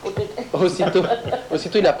money, put it.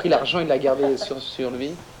 Aussitôt, il a pris l'argent, il l'a gardé sur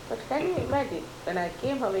lui. But can you imagine, when I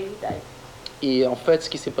came away, he died. Et en fait, ce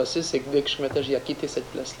qui s'est passé, c'est que dès que Shri Mataji a quitté cette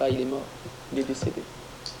place-là, il est mort. Il est décédé.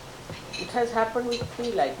 It has happened with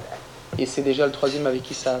 3 like that. Et c'est déjà le troisième avec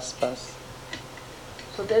qui ça se passe.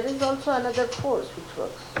 So there is also another force which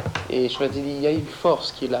works. Et Shri Mataji dit, il y a une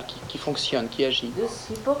force qui est là, qui fonctionne, qui agit. This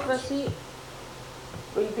hypocrisy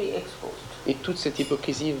will be exposed. Et toute cette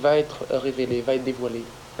hypocrisie va être révélée, va être dévoilée.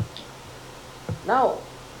 Now,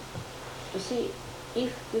 you see,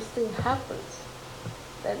 if this thing happens,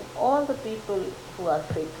 then all the people who are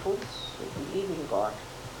faithful, who believe in God,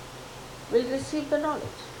 will receive the knowledge.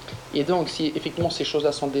 Et donc, si effectivement ces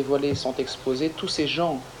choses-là sont dévoilées, sont exposées, tous ces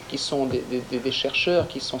gens qui sont des chercheurs,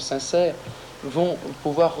 qui sont sincères, vont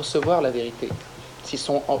pouvoir recevoir la vérité, s'ils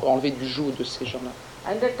sont enlevés du joug de ces gens-là.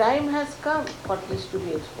 And the time has come for this to be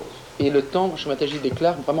exposed. Et le temps, Shri Mataji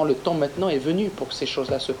déclare, vraiment le temps maintenant est venu pour que ces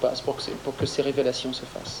choses-là se passent, pour que ces révélations se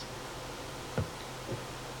fassent.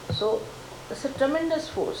 So, it's a tremendous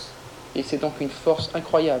force. Et c'est donc une force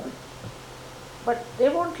incroyable. But they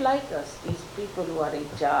won't like us, these people who are in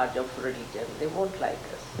charge of religion, they won't like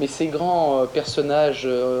us. Mais ces grands personnages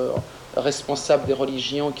responsables des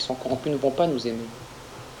religions qui sont corrompus ne vont pas nous aimer.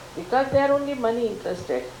 Because they are only money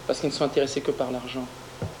interested. Parce qu'ils ne sont intéressés que par l'argent.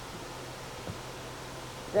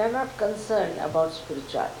 They are not concerned about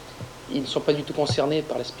spirituality. Ils ne sont pas du tout concernés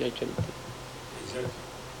par la spiritualité. Exact.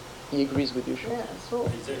 He agrees with you. Yeah, so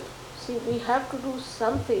Exact. see, we have to do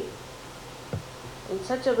something in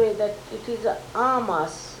such a way that it is a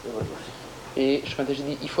mass evolution. Et Shri Mataji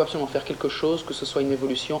dit, il faut absolument faire quelque chose, que ce soit une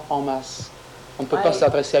évolution en masse. On ne peut pas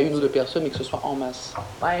s'adresser à une ou deux personnes, mais que ce soit en masse.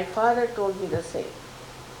 My father told me the same,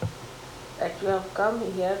 that you have come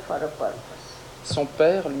here for a purpose. Son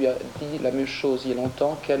père lui a dit la même chose il y a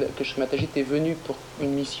longtemps, que Shri Mataji était venu pour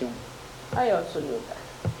une mission. I also knew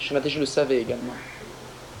that. Shri Mataji le savait également.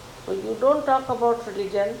 So you don't talk about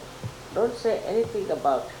religion, don't say anything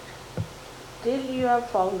about it, till you have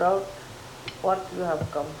found out what you have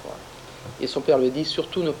come for. Et son père lui a dit,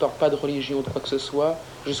 surtout ne parle pas de religion ou de quoi que ce soit,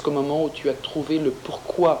 jusqu'au moment où tu as trouvé le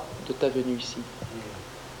pourquoi de ta venue ici.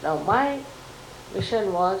 Now my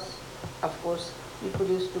mission was, of course, people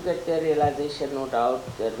used to get their realization, no doubt.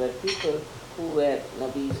 There were people who were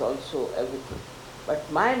Nabis also, everything. But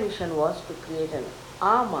my mission was to create an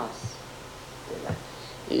amas realization.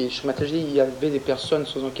 Et Shri Mataji, il y avait des personnes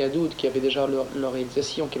sans aucun doute qui avaient déjà leur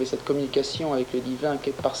réalisation, qui avaient cette communication avec le divin,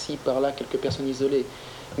 qui est par-ci, par-là, quelques personnes isolées.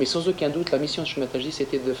 Mais sans aucun doute, la mission de Shri Mataji,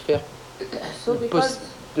 c'était de faire,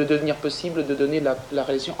 de devenir possible, de donner la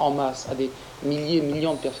réalisation en masse à des milliers,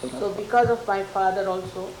 millions de personnes. So because of my father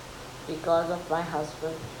also, because of my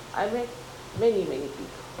husband, I met many, many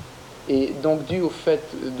people. Et donc, dû au fait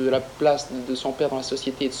de la place de son père dans la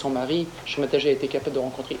société et de son mari, Shri Mataji a été capable de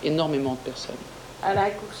rencontrer énormément de personnes. And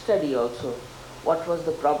I could study also what was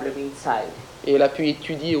the problem inside. Et elle a pu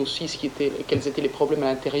étudier aussi quels étaient les problèmes à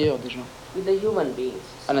l'intérieur des gens, With the human beings.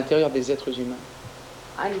 à l'intérieur des êtres humains.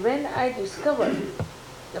 And when I discovered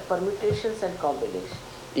the permutations and combinations,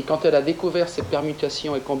 Et quand elle a découvert ces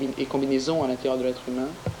permutations et combinaisons à l'intérieur de l'être humain,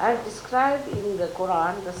 as described in the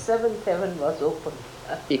Quran, the seventh heaven was open.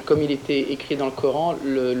 et comme il était écrit dans le Coran,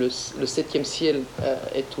 le septième ciel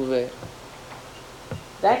est ouvert.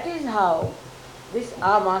 That is how this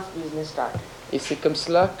amas business started. Et c'est comme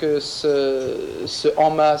cela que ce en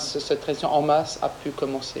masse, cette réaction en masse a pu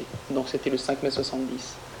commencer. Donc c'était le 5 mai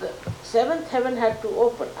 70. The seventh heaven had to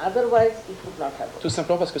open, otherwise it would not have opened. Tout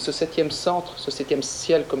simplement parce que ce septième centre, ce septième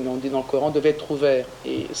ciel, comme on dit dans le Coran, devait être ouvert.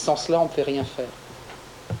 Et sans cela, on ne peut rien faire.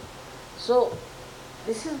 So,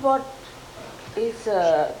 this is what is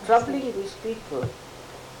troubling these people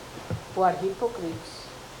who are hypocrites,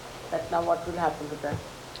 that now what will happen to them?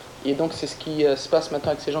 Et donc c'est ce qui se passe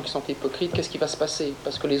maintenant avec ces gens qui sont hypocrites. Qu'est-ce qui va se passer?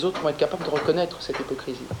 Parce que les autres vont être capables de reconnaître cette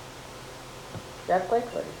hypocrisie. They are quite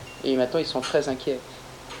worried, Et maintenant, ils sont très inquiets.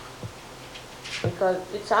 because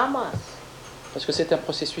it's amas. Parce que c'est un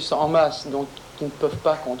processus en masse, donc qu'ils ne peuvent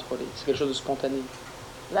pas contrôler. C'est quelque chose de spontané.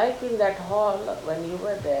 Like in that hall, when you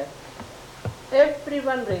were there,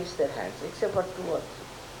 everyone raised their hands, except for two or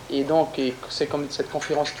three. Et donc, c'est comme cette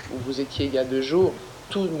conférence où vous étiez il y a 2 jours,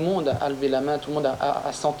 tout le monde a levé la main, tout le monde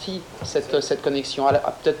a senti cette connexion,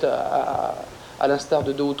 peut-être à l'instar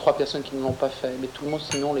de 2 ou 3 personnes qui ne l'ont pas fait, mais tout le monde,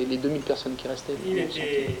 sinon les 2000 personnes qui restaient. Il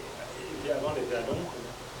était avant, il était à Londres.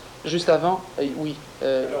 Juste avant, oui,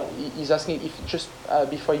 he's asking if just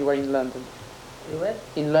before you were in London. You were?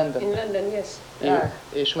 In London. In London, yes.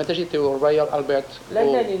 Et Shri Mataji était au Royal Albert.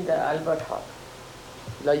 London in the Albert Hall.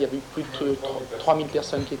 Là, il y avait plus de 3000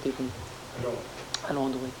 personnes qui étaient venues. À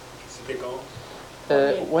Londres, oui. C'était quand?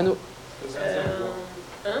 When, Le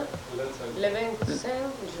 25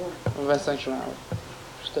 juin. 25 juin, oui.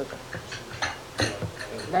 Juste après.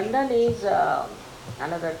 London is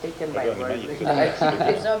another taken by world.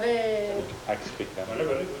 Ils avaient...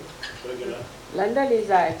 London is,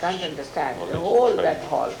 I can't understand, the whole that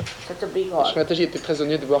hall, such a big hall. Shri Mataji était très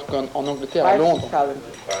étonné de voir qu'en Angleterre, à Londres,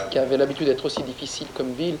 qui avait l'habitude d'être aussi difficile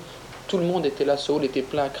comme ville, tout le monde était là, ce hall était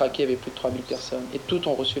plein à craquer, il y avait plus de 3000 personnes, et toutes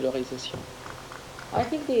ont reçu leur réalisation. I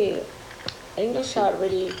think the English are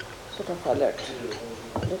very sort of alert.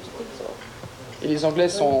 Don't you think so? Et les Anglais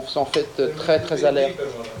sont en fait très très alertes.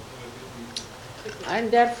 And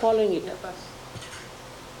they are following it.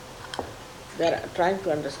 They are trying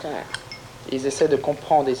to understand. Ils essaient de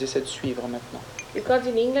comprendre, ils essaient de suivre maintenant. Because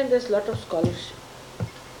in England there's a lot of scholarship.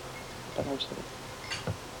 Pardon, vous savez.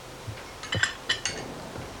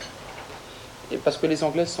 Et parce que les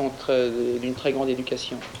Anglais sont d'une très grande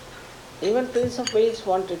éducation. Even Prince of Wales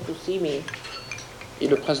wanted to see me, Et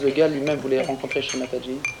le prince de Galles lui-même voulait rencontrer Shri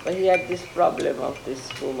Mataji. but he had this problem of this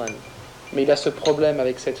woman. Mais il a ce problème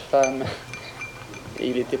avec cette femme, et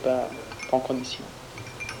il n'était pas en condition.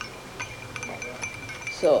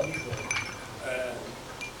 So,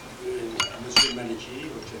 Monsieur Maliki,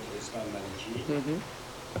 au H.H.Shri Mataji,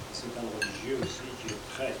 c'est un religieux aussi qui est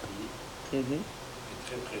très libre et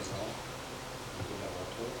très présent au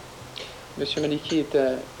laboratoire. Monsieur Maliki est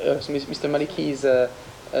Mr. Maliki is a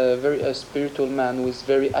spiritual man who is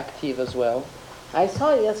very active as well. I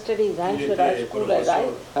saw yesterday Il Zanshira était school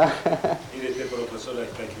arrive. professeur à la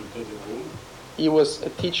faculté de Rome. He was a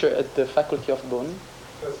teacher at the faculty of Bonn.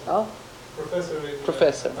 Oh, Professor in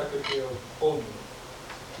Professor. the faculty of Bonn.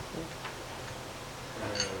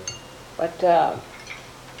 but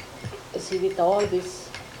you see, with all this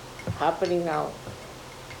happening now,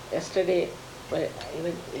 yesterday,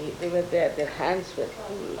 even they were there, their hands were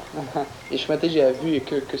full. Et Shri Mataji a vu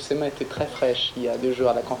que ses mains étaient très fraîches il y a 2 jours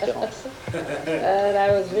à la conférence. And I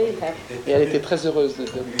was very happy. Et elle était très heureuse de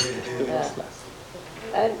voir cela.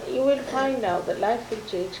 And you will find now that life will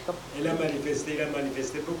change Il a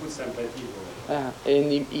manifesté beaucoup de sympathie.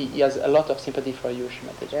 And he has a lot of sympathy for you, Shri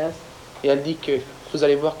Mataji. Yes. Et elle dit que vous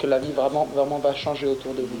allez voir que la vie vraiment va changer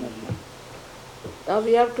autour de vous maintenant. Now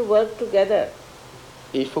we have to work together.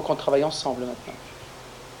 Et il faut qu'on travaille ensemble maintenant.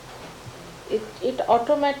 It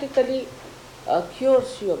automatically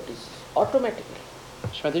cures you of this. Automatically.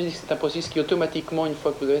 Shri Mataji dit que c'est un processus qui automatiquement, une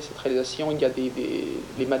fois que vous avez cette réalisation, il y a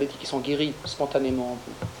des maladies qui sont guéries spontanément en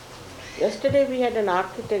vous. Yesterday we had an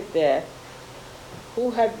architect there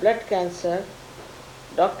who had blood cancer.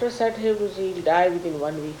 Doctor said he will die within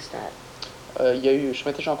 1 week's time. Il y a eu, Shri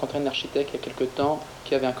Mataji a rencontré un architecte il y a quelque temps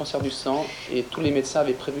qui avait un cancer du sang et tous les médecins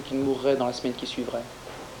avaient prévu qu'il mourrait dans la semaine qui suivrait.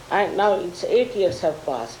 And now it's 8 years have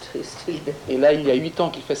passed. He's still dead. Et là, il y a 8 ans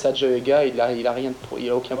qu'il fait sa yoga, il a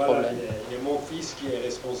aucun problème. Il y a mon fils qui est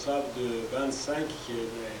responsable de 25 qui est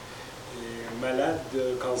malade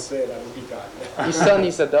de cancer à l'hôpital. His son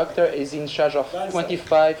is a doctor, is in charge of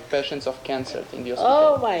 25 patients of cancer in the hospital.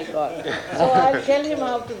 Oh my God. So I'll tell him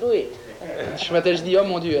how to do it. Shri Mataji dit, oh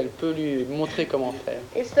mon Dieu, elle peut lui montrer comment faire.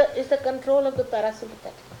 It's the control of the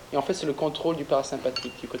parasympathetic. Et en fait, c'est le contrôle du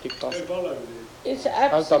parasympathique, du côté parasympathique. It's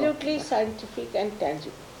absolutely scientific and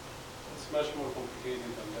tangible. It's much more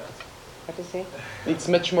complicated than that. What do you say? It's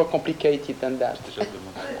much more complicated than that.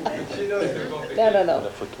 She knows the complicated. No.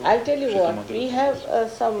 I'll tell you what. We have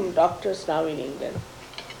some doctors now in England.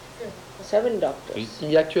 7 doctors.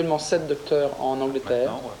 Il y a actuellement 7 docteurs en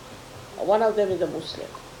Angleterre. One of them is a Muslim.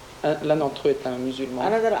 L'un d'entre eux est un musulman.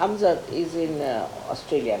 Another Amzad is in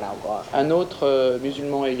Australia now, gone. Un autre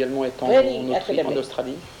musulman également est en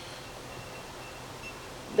Australie.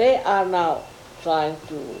 They are now trying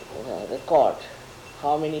to record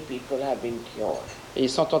how many people have been cured. Et ils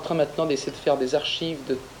sont en train maintenant d'essayer de faire des archives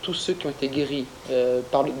de tous ceux qui ont été guéris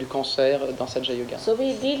du cancer dans Satya Yoga. So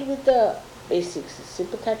we deal with the basics,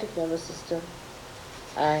 sympathetic nervous system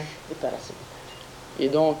and the parasympathetic. Et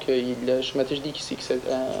donc, Shri Mataji dit que c'est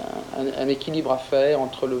un équilibre à faire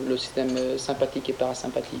entre le système sympathique et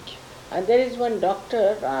parasympathique. And there is one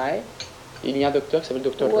doctor, Rai, Il y a un docteur qui s'appelle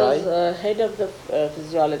Dr. who Rai, was head of the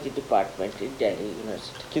physiology department in Delhi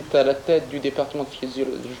University. qui est à la tête du département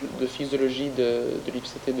de physiologie de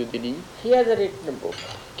l'université de Delhi, He has written a book.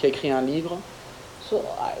 qui a écrit un livre, So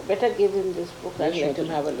I better give him this book and let him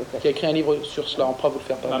have a look at qui a it. écrit un livre sur cela. On pourra vous le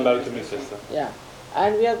faire parvenir. Yeah.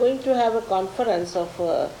 And we are going to have a conference of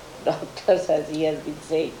doctors, as he has been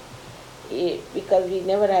saying, because we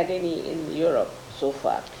never had any in Europe so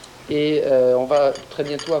far. Et on va très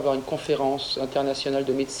bientôt avoir une conférence internationale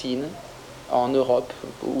de médecine en Europe,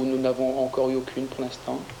 où nous n'avons encore eu aucune pour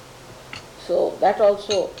l'instant. So that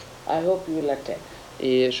also, I hope you will attend.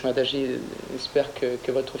 Et Shri Mataji espère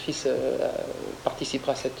que votre fils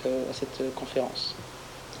participera à cette conférence.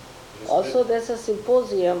 Also, there's a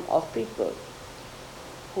symposium of people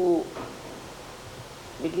who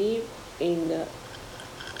believe in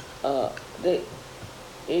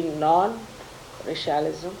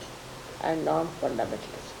non-racialism and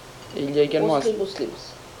non-fundamentalism. Et il y a également Muslims.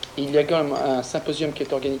 Il y a également un symposium qui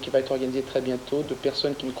va être organisé très bientôt de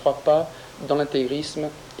personnes qui ne croient pas dans l'intégrisme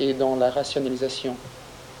et dans la rationalisation.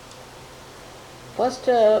 First,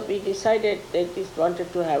 we decided that we wanted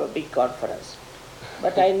to have a big conference,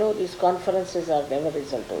 but I know these conferences are never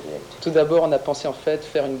result-oriented. Tout d'abord, on a pensé en fait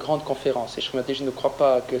faire une grande conférence et Shri Mataji ne croit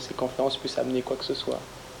pas que ces conférences puissent amener quoi que ce soit.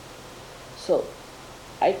 So,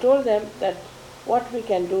 I told them that what we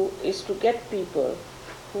can do is to get people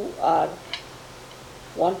who are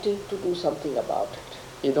wanting to do something about it.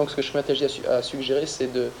 Et donc ce que Shri Mataji a suggéré, c'est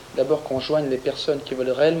d'abord qu'on joigne les personnes qui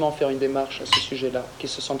veulent réellement faire une démarche à ce sujet-là, qui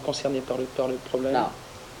se sentent concernées par le problème, Now,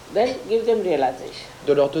 then give them realization.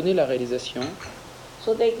 de leur donner la réalisation,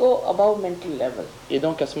 So they go above mental level. et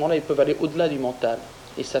donc à ce moment-là, ils peuvent aller au-delà du mental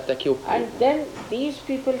et s'attaquer au And then these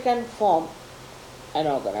people can form an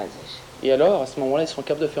organization. Et alors, à ce moment-là, ils seront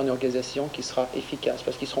capables de faire une organisation qui sera efficace,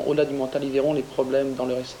 parce qu'ils seront au-delà du mental, ils verront les problèmes dans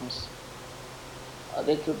leur essence.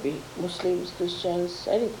 They could be Muslims, Christians,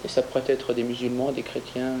 anything. Et ça pourrait être des musulmans, des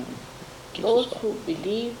chrétiens, qui que ce Those soit. who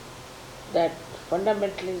believe that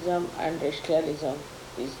fundamentalism and racialism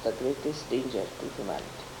is the greatest danger to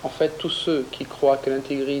humanity. En fait, tous ceux qui croient que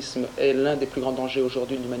l'intégrisme est l'un des plus grands dangers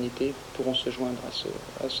aujourd'hui de l'humanité pourront se joindre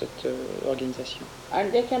à cette organisation. And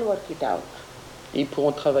they can work it out. Et ils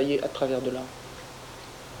pourront travailler à travers de là.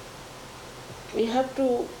 We have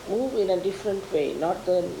to move in a different way, not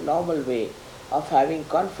the normal way of having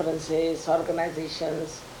conferences,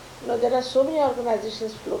 organizations. You know, there are so many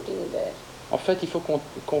organizations floating there. En fait, il faut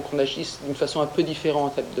qu'on agisse d'une façon un peu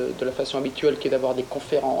différente de la façon habituelle qui est d'avoir des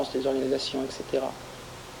conférences, des organisations, etc.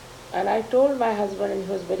 And I told my husband, and he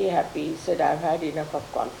was very happy. He said, I've had enough of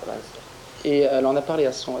conferences. Et elle en a parlé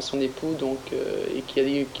à son époux, donc, et qui a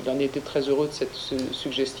dit qu'il en était très heureux de cette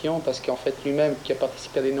suggestion, parce qu'en fait, lui-même, qui a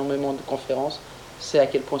participé à énormément de conférences, sait à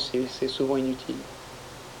quel point c'est souvent inutile.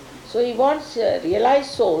 So he wants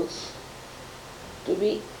realized souls to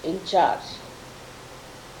be in charge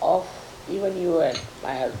of even UN,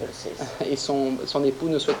 my husband says. Et son époux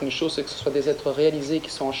ne souhaite une chose, c'est que ce soit des êtres réalisés qui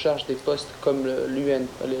sont en charge des postes comme l'UN,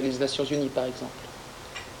 les Nations Unies par exemple.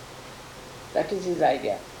 That is his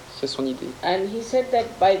idea. C'est son idée. And he said that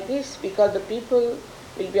by this, because the people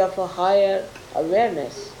will be of a higher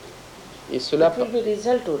awareness, Et cela, it will be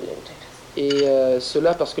result oriented.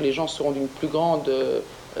 Cela parce que les gens seront d'une plus grande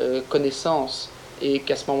connaissance et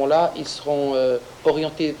qu'à ce moment-là, ils seront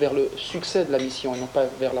orientés vers le succès de la mission et non pas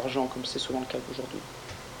vers l'argent comme c'est souvent le cas aujourd'hui.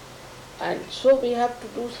 And so we have to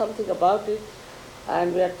do something about it,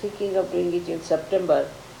 and we are thinking of doing it in September.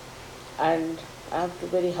 And I have to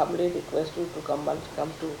very humbly request you to come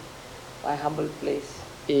to my humble place.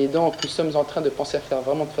 Et donc, nous sommes en train de penser à faire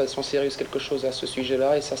vraiment de façon sérieuse quelque chose à ce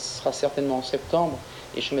sujet-là, et ça sera certainement en septembre.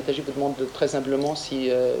 Et Shri Mataji vous demande très humblement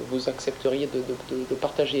si vous accepteriez de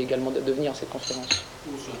partager également, de venir à cette conférence.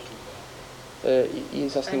 Où se trouve?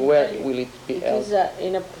 He's asking where will it be It held. is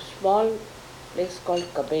in a small place called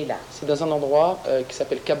Kabela, C'est dans un endroit qui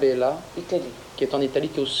s'appelle Cabela, Italy. qui est en Italie,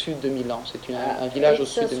 qui est au sud de Milan. C'est un village au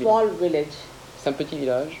It's sud a de Milan. small village, C'est un petit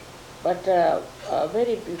village, but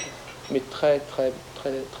very beautiful. mais très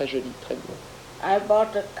joli, très beau. I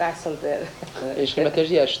bought a castle there. Et Shri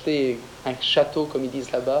Mataji a acheté un château, comme ils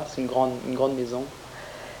disent là-bas. C'est une grande maison.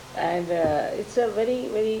 And it's a very,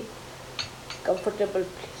 very comfortable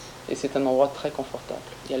place. Et c'est un endroit très confortable.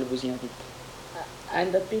 Et elle vous y invite. And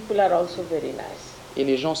the people are also very nice. Et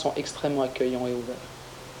les gens sont extrêmement accueillants et ouverts.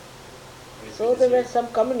 So there were some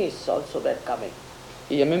communists also were coming.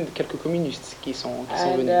 Et il y a même quelques communistes qui sont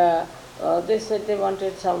And venus. they said they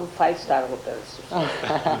wanted some 5-star hotels.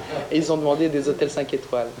 Et ils ont demandé des hôtels 5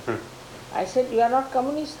 étoiles. I said, you are not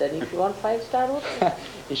communist then, if you want 5-star hotels.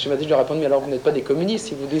 Et je lui ai répondu, mais alors vous n'êtes pas des communistes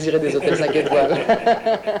si vous désirez des hôtels 5 étoiles.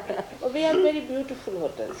 Well, we have very beautiful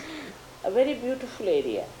hotels, a very beautiful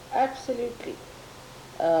area, absolutely.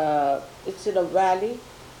 It's in a valley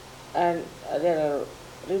and there are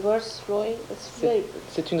rivers flowing. It's very beautiful.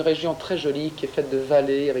 C'est une région très jolie qui est faite de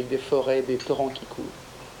vallées avec des forêts, des torrents qui coulent.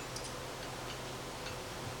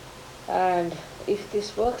 And if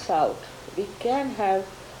this works out, we can have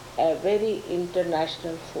a very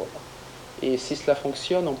international forum. Et si cela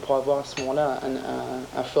fonctionne, on pourra avoir à ce moment-là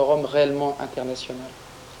un forum réellement international.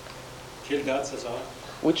 Quelle date ça sera?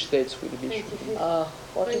 Which dates will be? 25th,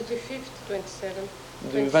 What is 25th,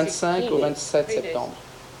 27th. Du 25 au 27 3 days. septembre.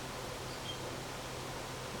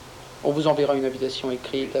 On vous enverra une invitation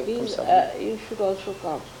écrite comme Please, ça. you should also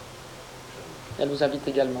come. Elle vous invite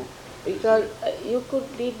également. Because you could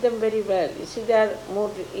lead them very well. You see, they are more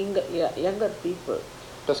younger people.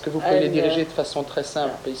 Parce que vous pouvez les And, diriger de façon très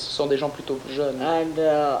simple. Et ce sont des gens plutôt jeunes. And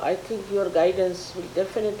I think your guidance will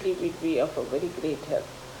definitely be of a very great help.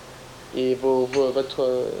 Et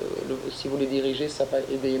si vous les dirigez, ça va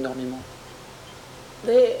aider énormément.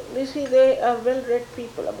 You see, they are well-read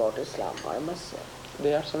people about Islam, I must say.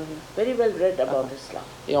 They are, sorry. Very well-read about Islam.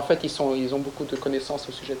 Et en fait, ils ont beaucoup de connaissances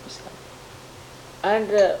au sujet de l'islam. And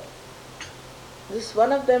this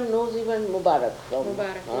one of them knows even Mubarak.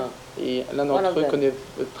 Mubarak, yeah. Et l'un One of d'entre eux them. connaît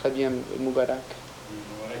très bien Moubarak.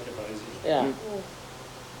 Voilà qui est parisien. Yeah. Mm.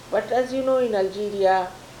 But as you know, in Algeria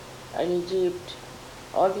and Egypt,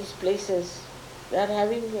 all these places, they are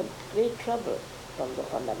having a great trouble from the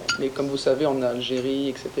fundamentals. Mais comme vous savez, en Algérie,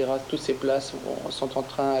 etc., toutes ces places sont en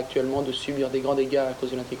train actuellement de subir des grands dégâts à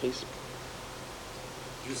cause de l'intégrisme.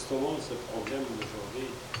 Justement, ce problème aujourd'hui,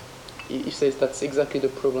 He says that's exactly the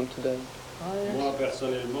problem today. Oh, yes. moi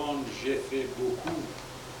personnellement, j'ai fait beaucoup.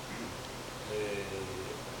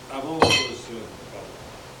 Avant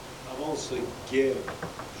ce guerre,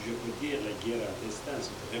 je peux dire la guerre intestine,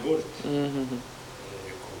 cette révolte Mhm.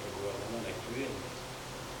 contre le gouvernement actuel.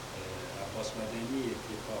 Abbas Madani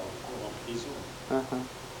n'était pas encore en prison. Uh-huh.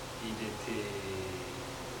 Il était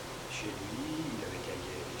chez lui, avec la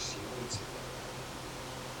guérison, etc.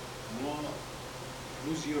 Moi,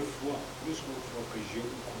 plusieurs fois que j'ai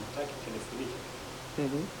eu contact téléphonique.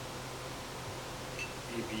 Mhm.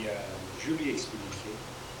 Eh bien, je lui ai expliqué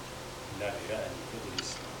la réalité de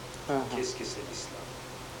l'islam. Ah. Qu'est-ce que c'est l'islam?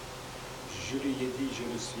 Je lui ai dit, je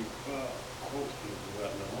ne suis pas contre le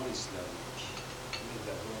gouvernement islamique, mais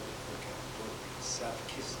d'abord il faut qu'un peuple sache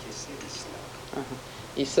qu'est-ce que c'est l'islam.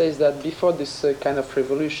 He says that before this kind of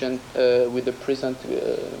revolution with the present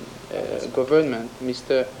government,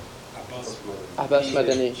 Mr. Abbas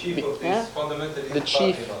Madani, Chief of this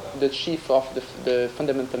fundamentalist the chief of the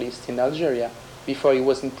fundamentalists in Algeria, before he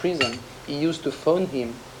was in prison, he used to phone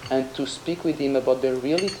him and to speak with him about the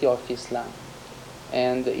reality of Islam,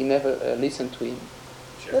 and he never listened to him.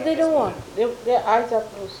 No, they don't want. Their eyes are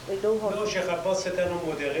closed. They don't want. Non, Cheikh Abbas, c'est un homme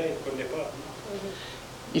modéré, il ne connaît pas.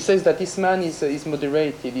 He says that this man is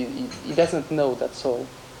moderated, he doesn't know, that's all.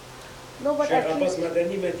 No, but Cheikh at Abbas least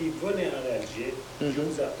Madani m'a dit, venez à Alger, je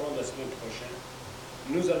vous attends la semaine prochaine.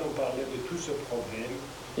 Nous allons parler de tout ce problème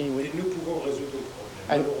Et oui. et nous pouvons résoudre le problème.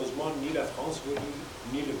 And- Malheureusement, ni la France veut,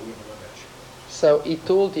 ni le gouvernement d'Alger. So he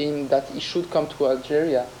told him that he should come to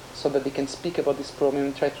Algeria so that they can speak about this problem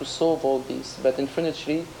and try to solve all this. But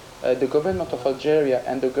unfortunately, the government of Algeria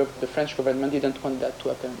and the French government didn't want that to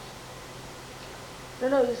happen.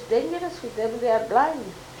 no, it's dangerous with them. They are blind.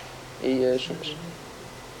 Et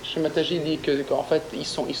Shri Mataji dit qu'en fait, ils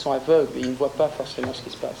sont aveugles et ils ne voient pas forcément ce qui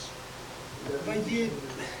se passe. Voyez,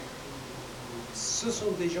 ce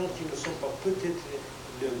sont des gens qui ne sont pas peut-être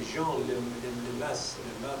les gens, les masses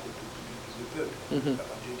du peuple. Mhm. Je ne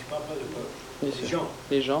parle pas du peuple. Bien Les sûr. gens.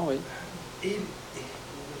 Les gens, oui.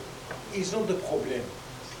 Ils ont des problèmes.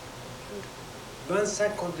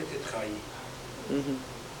 25 ans d'étaient trahis. Mhm.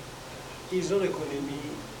 Ils ont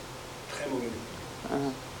l'économie très mauvaise.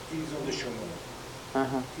 Uh-huh. Ils ont des chômeurs.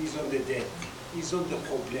 Uh-huh. Ils ont des dettes. Ils ont des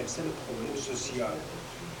problèmes. C'est le problème social.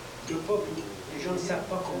 Le peuple, les gens ne savent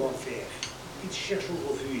pas comment faire. Ils cherchent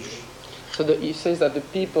un refuge. So he says that the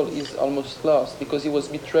people is almost lost because he was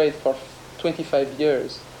betrayed for 25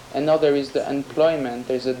 years, and now there is the unemployment,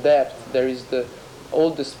 there is a debt, there is all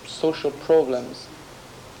the social problems,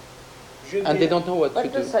 and they don't know what to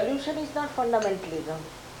But the do. solution is not fundamentalism.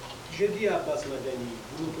 Je dis à Abbas Madani,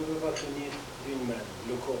 vous ne pouvez pas tenir d'une main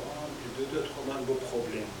le Coran et de l'autre main vos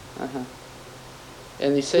problèmes. Uh-huh.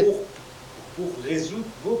 And he said, Pour résoudre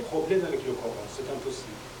vos problèmes avec le Coran, c'est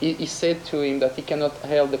impossible. he said to him that he cannot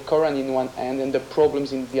hold the Quran in one hand and the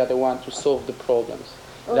problems in the other one to solve the problems.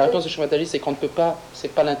 La Okay. réponse de Shri Mataji, c'est qu'on ne peut pas, c'est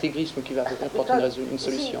pas l'intégrisme qui va apporter une You see,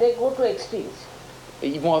 solution. they go to extremes. Et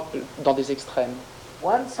ils vont dans des extrêmes.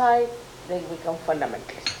 One side, they become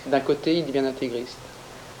fundamentalists. D'un côté, il devient intégriste.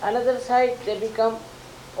 Another side, they become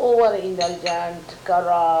over-indulgent,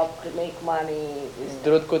 corrupt, make money. De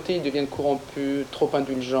l'autre côté, ils deviennent corrompus, trop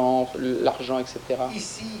indulgents, l'argent, etc.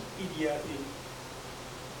 Ici,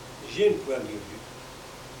 j'ai un point de vue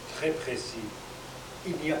très précis.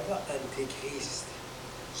 Il n'y a pas intégristes.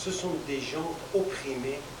 Ce sont des gens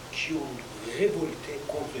opprimés qui ont révolté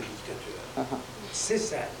contre le dictateur. Uh-huh. C'est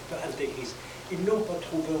ça, pas intégristes. Ils n'ont pas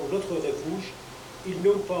trouvé un autre refuge, ils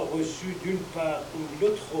n'ont pas reçu d'une part une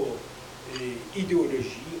autre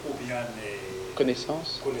idéologie ou bien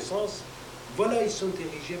Connaissance. Voilà, ils sont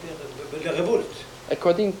dirigés vers la révolte.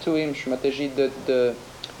 According to him, Shri Mataji,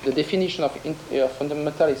 the definition of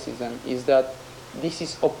fundamentalism is that this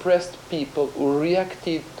is oppressed people who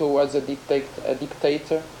reacted towards a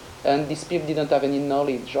dictator, and these people didn't have any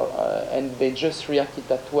knowledge, and they just reacted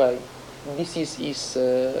that way. This is his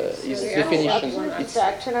definition. It's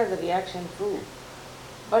action as a reaction too.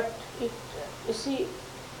 But you see,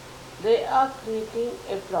 they are creating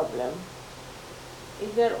a problem in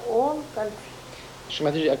their own country. Shri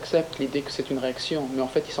Mataji accepte l'idée que c'est une réaction, mais en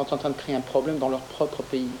fait, ils sont en train de créer un problème dans leur propre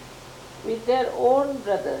pays, With their own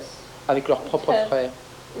brothers. avec leurs propres frères.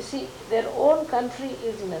 You see, their own country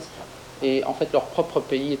is in a struggle. Et en fait, leur propre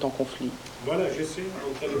pays est en conflit. Voilà, je sais,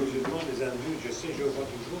 entre les musulmans, les hindous, je sais, je vois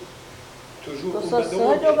toujours. So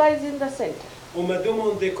Sahajoga is in the center. On m'a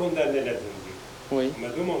demandé de condamner la Hindou. Oui. On m'a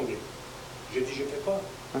demandé. J'ai dit, je ne fais pas.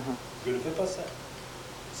 Uh-huh. Je ne fais pas ça.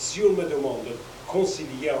 Si on me demande de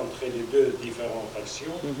concilier entre les deux différentes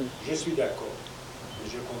factions, je suis d'accord. Mais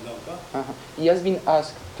je ne condamne pas. Uh-huh. He has been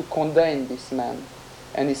asked to condemn this man,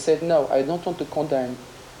 and he said, "No, I don't want to condemn.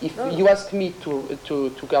 If No. you ask me to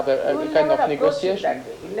have a You will kind never of approach him negotiation, that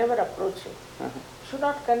way. You never approach him. Uh-huh. You should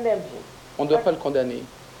not condemn him. on ne doit pas le condamner.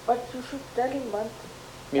 But you should tell him one thing.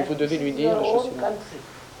 Mais that vous devez this lui is dire your la chose own suivante. country.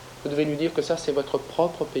 Vous devez lui dire que ça, c'est votre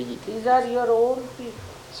propre pays. These are your own people.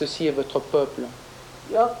 Ceci est votre peuple.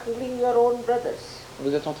 You are killing your own brothers.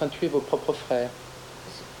 Vous êtes en train de tuer vos propres frères.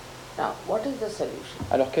 Now, what is the solution?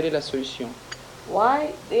 Alors, quelle est la solution?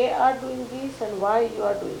 why they are doing this and why you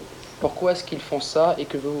are doing this. Pourquoi est-ce qu'ils font ça et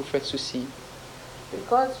que vous faites ceci?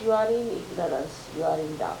 Because you are in ignorance, you are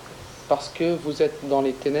in darkness. Parce que vous êtes dans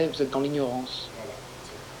les ténèbres, vous êtes dans l'ignorance.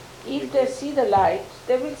 If they see the light,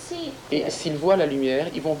 they will see it. Et s'ils voient la lumière,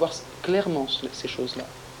 ils vont voir clairement ces choses-là.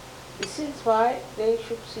 This is why they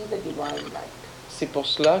should see the divine light. C'est pour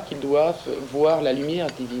cela qu'ils doivent voir la lumière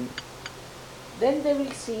divine. Then they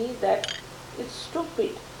will see that it's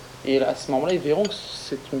stupid. Et à ce moment-là, ils verront que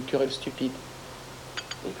c'est une querelle stupide.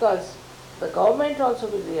 Because the government also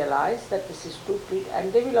will realize that this is stupid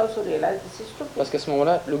and they will also realize this is stupid. Parce qu'à ce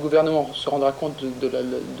moment-là, le gouvernement se rendra compte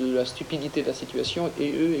de la stupidité de la situation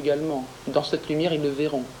et eux également. Dans cette lumière, ils le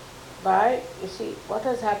verront. But you see, what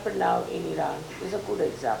has happened now in Iran is a good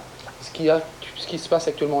example. Ce qui se passe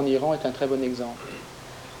actuellement en Iran est un très bon exemple.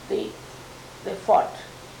 They fought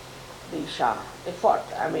the Shah. They fought,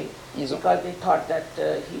 because they thought that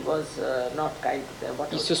he was not kind to them.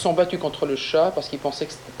 Ils se sont battus contre le Shah parce qu'ils pensaient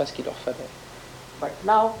que ce n'était pas ce qu'il leur fallait. But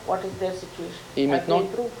now, what is their situation?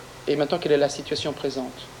 Et maintenant, quelle est la situation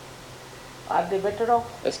présente? Are they better off?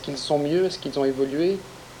 Est-ce qu'ils sont mieux? Est-ce qu'ils ont évolué?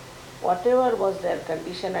 Whatever was their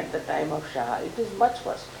condition at the time of Shah, it is much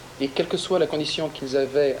worse. Et quelle que soit la condition qu'ils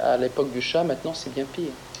avaient à l'époque du Shah, maintenant c'est bien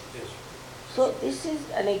pire. So this is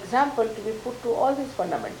an example to be put to all these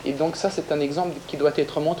fundamentalists. Et donc ça, c'est un exemple qui doit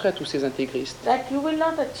être montré à tous ces intégristes. That you will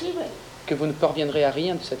not achieve it. Que vous ne parviendrez à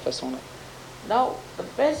rien de cette façon-là. Now, the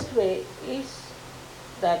best way is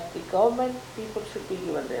that the government people should be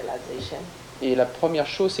given realization. Et la première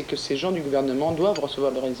chose, c'est que ces gens du gouvernement doivent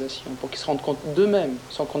recevoir la réalisation pour qu'ils se rendent compte d'eux-mêmes,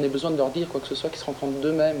 sans qu'on ait besoin de leur dire quoi que ce soit, qu'ils se rendent compte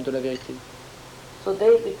d'eux-mêmes de la vérité. So they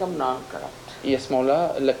become non-corrupt. Et à ce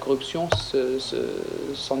moment-là, la corruption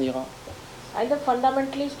s'en ira. And the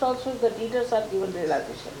fundamentalists also, the leaders are given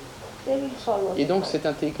realization. They will solve. Et donc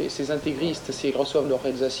ces intégristes, s'ils reçoivent leur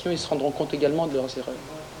réalisation, ils se rendront compte également de leurs erreurs.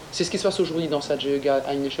 C'est ce qui se passe aujourd'hui dans Sadjega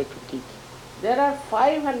à une échelle plus petite. There are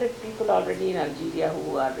 500 people already in Algeria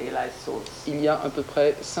who are realized souls. Il y a à peu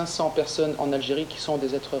près 500 personnes en Algérie qui sont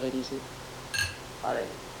des êtres réalisés. All right.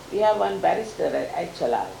 We have one barrister,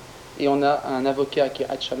 H.H.Shri. Et on a un avocat qui est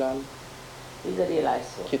H.H.Shri, He's a realized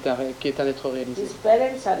soul. qui est un être réalisé. His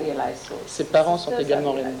parents are realized souls. Ses parents sont Sisters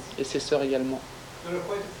également are réalisés, et ses sœurs également. There are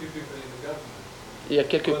quite a few people in the government. Et il y a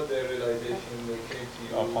quelques, Got their realization, they came to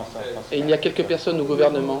you. En France. et il y a quelques personnes au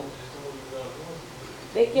gouvernement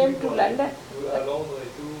They came to London. À Londres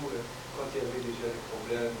et tout, quand il y avait déjà des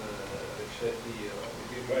problèmes avec Shadi au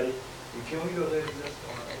début, et qui ont eu leur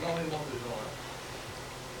réalisation, énormément de gens.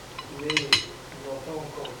 Mais ils n'ont pas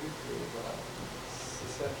encore vu que voilà,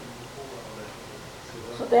 c'est ça qu'il nous faut dans la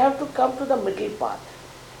journée. So they have to come to the middle path.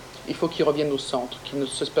 il faut qu'ils reviennent au centre, qu'ils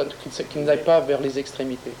n'aillent pas vers les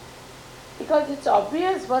extrémités. Because it's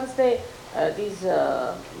obvious once these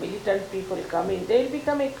militant people come in, they will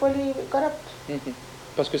become equally corrupt.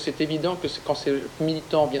 Parce que c'est évident que quand ces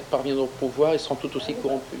militants parviendront au pouvoir, ils seront tout aussi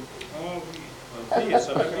corrompus.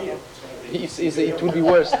 It will be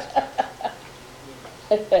worse.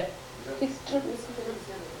 It's true.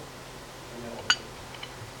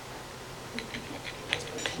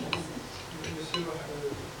 Monsieur,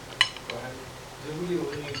 je voulais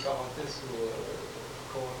ouvrir une parenthèse sur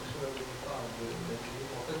quand M. Abedi parle de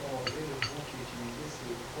l'intelligence. En fait, en anglais, le mot qui est utilisé,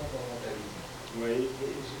 c'est fondamentalisme. Oui.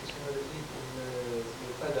 Et M. Abedi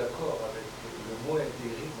n'est pas d'accord avec le mot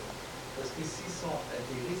intégrisme, parce que s'ils sont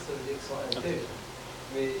intégristes, ça veut dire qu'ils sont intègres.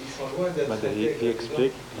 Mais ils sont loin d'être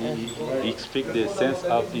intègres. He expliques the sense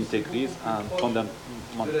of integrism and fundamentalism.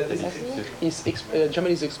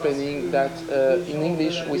 Jamal is explaining that in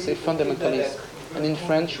English we say fundamentalist, and in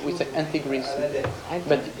French we say intégrisme.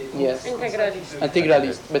 But yes,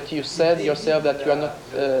 integralist. But you said yourself that you are not,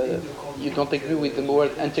 you don't agree with the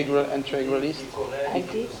word integralist.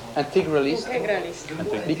 Integralist.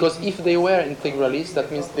 Because if they were integralists,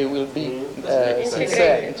 that means they will be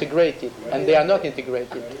sincere, integrated, and they are not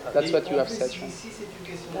integrated. That's what you have said. Si c'est une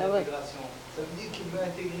question d'intégration, ça veut dire qu'il veut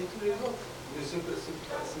intégrer tous les autres. Ne se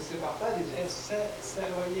sépare pas des autres.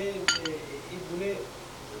 Il voulait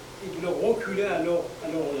reculer à leur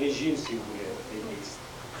origine, si vous voulez, l'église.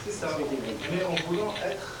 C'est ça. Mais en voulant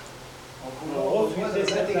refuser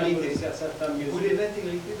l'intégrité. Ils voulaient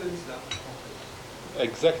l'intégrité de l'islam.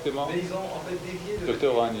 Exactement. Mais ils ont en fait dévié de...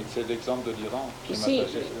 Docteur Rohani, c'est l'exemple de l'Iran. You see,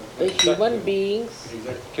 the human beings,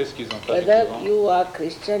 Qu'est-ce qu'ils ont fait whether avec l'Iran? you are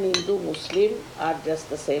Christian, Hindu, Muslim, are just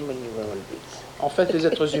the same in human beings. En fait, les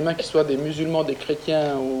êtres humains, qu'ils soient des musulmans, des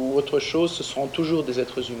chrétiens ou autre chose, ce seront toujours des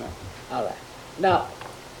êtres humains. All right. Now,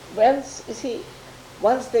 once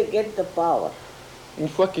they get the power, Une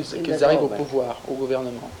fois qu'ils arrivent au pouvoir, au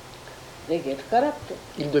gouvernement, they get corrupted.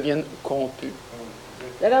 ils deviennent corrompus.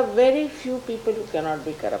 There are very few people who cannot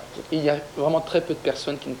be corrupted. Et il y a vraiment très peu de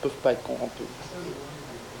personnes qui ne peuvent pas être corrompues.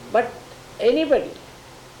 But anybody,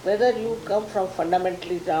 whether you come from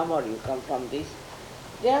fundamentalism or you come from this,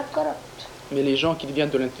 they are corrupt. Mais les gens qui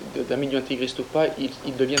viennent d'un milieu intégriste ou pas,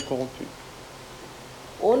 ils deviennent corrompus.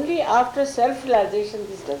 Only after self-realization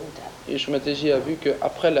this doesn't happen. Et Shri Mataji a vu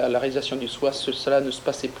qu'après la réalisation du soi, cela ne se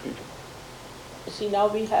passait plus. You see, now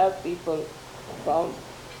we have people from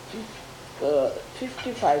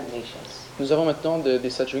 55 nations. Nous avons maintenant des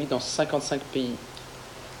Satsangis dans 55 pays.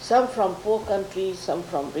 Some from poor countries, some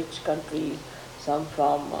from rich countries, some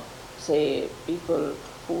from, say, people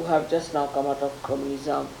who have just now come out of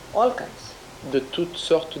communism, all kinds. De toutes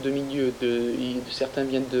sortes de milieux. Certains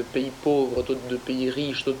viennent de pays pauvres, d'autres de pays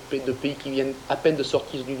riches, d'autres de pays qui viennent à peine de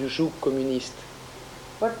sortir du joug communiste.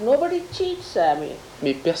 But nobody cheats, I mean.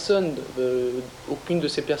 Mais personne, aucune de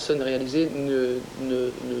ces personnes réalisées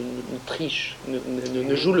ne triche,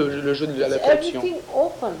 ne joue le jeu de la corruption. Everything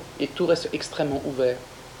open. Et tout reste extrêmement ouvert.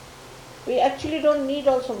 We actually don't need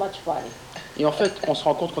also much money. Et en fait, on se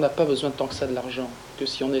rend compte qu'on n'a pas besoin de tant que ça de l'argent, que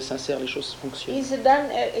si on est sincère, les choses fonctionnent. It's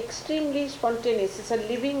done extremely spontaneous. It's a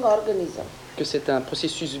living organism. Que c'est un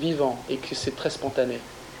processus vivant et que c'est très spontané.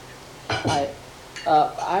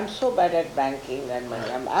 I'm so bad at banking and money.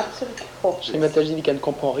 I'm absolutely hopeless. Shri Mataji dit qu'elle ne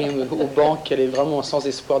comprend rien aux banques, qu'elle est vraiment sans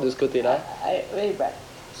espoir de ce côté-là. Very bad.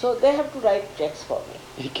 So they have to write checks for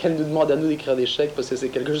me. Et qu'elle nous demande à nous d'écrire des chèques parce que c'est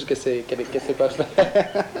quelque chose qu'elle sait pas faire.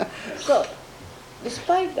 So,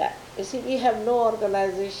 despite that, you see, we have no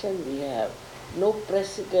organization, we have no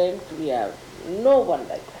president, we have no one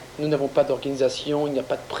like that. Nous n'avons pas d'organisation, il n'y a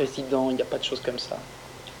pas de président, il n'y a pas de choses comme ça.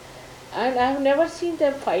 And I have never seen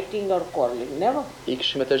them fighting or quarreling, never. Et que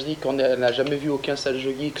Shri Mataji dit qu'on n'a jamais vu aucun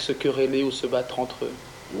Satsang se quereller ou se battre entre eux.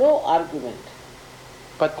 No argument.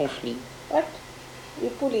 Pas de conflit. But we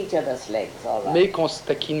pull each other's legs, all right. Mais qu'on se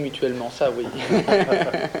taquine mutuellement, ça oui.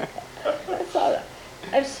 That's all right.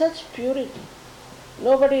 And such purity.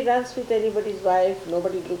 Nobody runs with anybody's wife,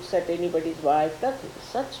 nobody looks at anybody's wife, nothing.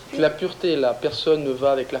 Such purity. La pureté là, personne ne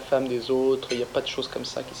va avec la femme des autres, il n'y a pas de choses comme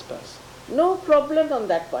ça qui se passent. No problem on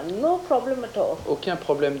that one, no problem at all. Aucun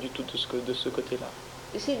problème du tout de ce côté-là.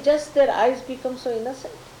 You see, just their eyes become so innocent.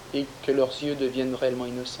 Et que leurs yeux deviennent réellement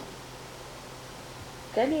innocents.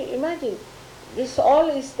 Can you imagine? This all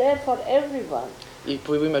is there for everyone. Et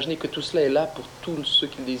pouvez-vous imaginer que tout cela est là pour tous ceux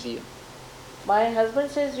qui le désirent. My husband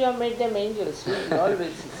says you have made them angels. He always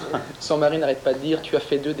says. Son mari n'arrête pas de dire tu as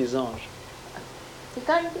fait d'eux des anges. He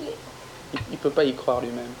can't believe. Il ne peut pas y croire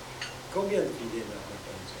lui-même. Combien de milliers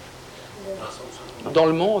Dans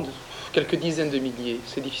le monde, quelques dizaines de milliers.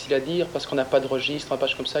 C'est difficile à dire parce qu'on n'a pas de registre, pas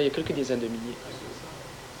comme ça, il y a quelques dizaines de milliers.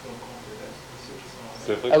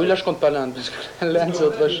 Ah oui, là je compte pas l'Inde, parce que l'Inde c'est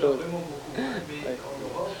autre chose.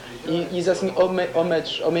 He's asking how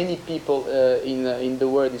many people in the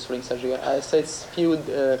world is following Satsang. I say it's few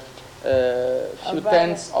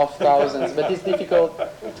tens of thousands, but it's difficult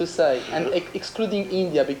to say. And excluding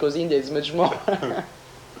India, because India is much more.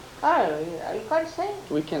 Ah, you can't say.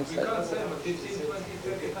 We can say. You can't say, but 15, 20,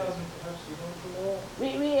 30,000 perhaps, you don't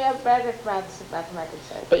know. We are bad at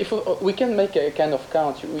mathematics. But if we can make a kind of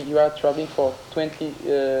count. You are traveling for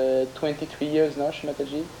 23 years now, Shri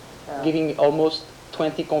Mataji, giving almost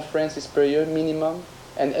 20 conferences per year minimum,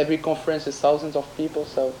 and every conference is thousands of people.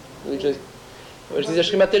 So we just. Je disais,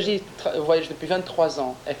 Shri Mataji voyage depuis 23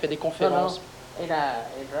 ans. Elle fait des conférences. No. In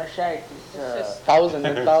Russia it is thousands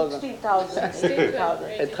and thousands. 16,000,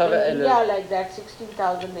 18,000. In India like that,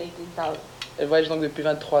 16,000, 18,000. Elle voyage donc depuis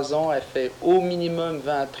 23 ans. Elle fait au minimum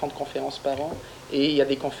 20 à 30 conférences par an. Et il y a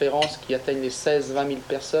des conférences qui atteignent les 16-20 000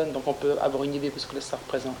 personnes. Donc on peut avoir une idée de ce que ça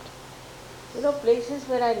représente. You know, places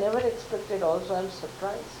where I never expected also, I'm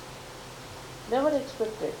surprised. Never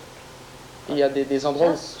expected. Il y a des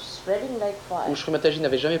endroits Spreading like fire. où Shri Mataji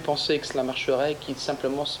n'avait jamais pensé que cela marcherait, qui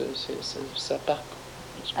simplement ça part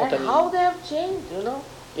And spontanément. how they have changed, you know.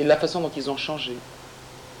 Et la façon dont ils ont changé.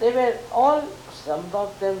 They were all, some of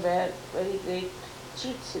them were very great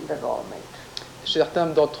cheats in the government. Certains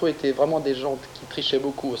d'entre eux étaient vraiment des gens qui trichaient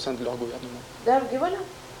beaucoup au sein de leur gouvernement. They have given up.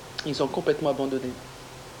 Ils ont complètement abandonné.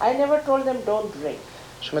 I never told them don't drink.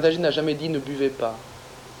 Shri Mataji n'a jamais dit ne buvez pas.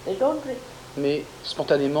 They don't drink. Mais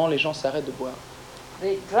spontanément, les gens s'arrêtent de boire.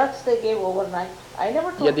 The drugs they gave overnight. I never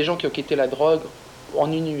Il y a told. des gens qui ont quitté la drogue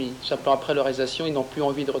en une nuit. Simplement après leur réalisation, ils n'ont plus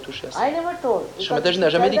envie de retoucher à ça. I never told. Shri Because Mataji if n'a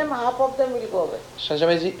you jamais tell dit. them, half of them will go away.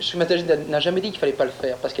 Shri Mataji n'a jamais dit qu'il fallait pas le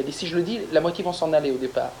faire, parce qu'elle dit si je le dis, la moitié vont s'en aller au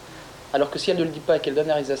départ. Alors que si elle ne le dit pas et qu'elle donne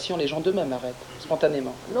la réalisation, les gens d'eux-mêmes arrêtent,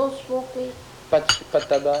 spontanément. No smoking. Pas de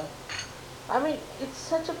tabac. I mean, it's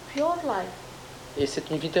such a pure life. Et c'est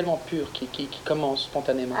une vie tellement pure qui commence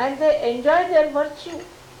spontanément. And they enjoy their virtue.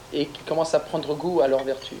 Et qui commencent à prendre goût à leur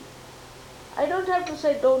vertu. I don't have to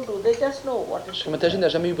say don't do, they just know what it Shri Mataji n'a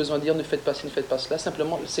jamais eu besoin de dire ne faites pas ci, ne faites pas cela.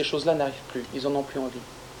 Simplement, ces choses-là n'arrivent plus. Ils en ont plus envie.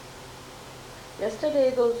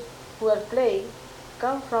 Yesterday, those who are playing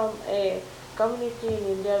come from a community in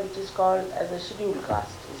India which is called as a scheduled caste.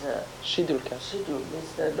 Is a Scheduled caste. schedule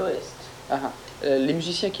means the lowest. Les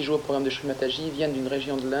musiciens qui jouent au programme de Shri Mataji viennent d'une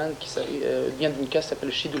région de l'Inde viennent d'une caste qui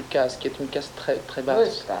s'appelle Scheduled caste, qui est une caste très, très basse.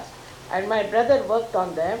 Lowest caste. And my brother worked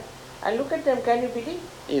on them. And look at them, can you believe?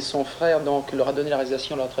 Et son frère donc leur a donné la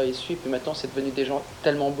réalisation, leur a travaillé dessus, puis maintenant c'est devenu des gens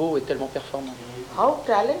tellement beaux et tellement performants. How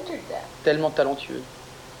talented they are. Tellement talentueux.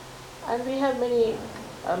 And we have many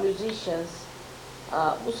musicians,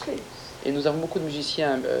 Muslims. Et nous avons beaucoup de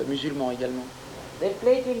musiciens musulmans également. They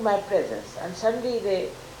played in my presence and suddenly they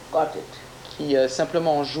got it. Qui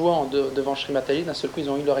simplement en jouant devant Shri Mataji, d'un seul coup ils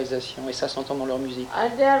ont eu leur réalisation et ça s'entend dans leur musique. And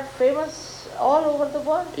they are famous all over the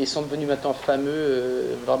world. Et ils sont devenus maintenant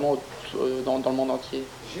fameux vraiment dans le monde entier.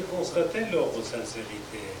 J'ai constaté leur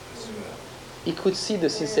sincérité ce soir. He could see the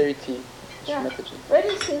sincerity, Shri Mataji.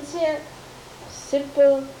 Very sincere,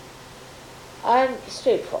 simple and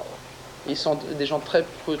straightforward. Ils sont des gens très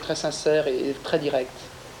sincères et très directs.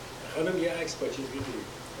 Tu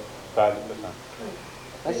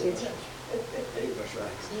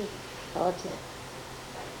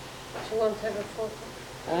want to have a photo?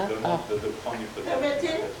 De prendre une photo.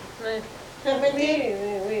 Oui.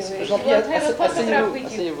 Oui. J'en prie,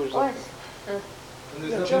 asseyez-vous.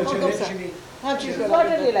 She's got a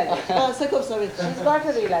realization. C'est comme ça, oui. She's got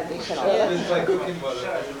a realization.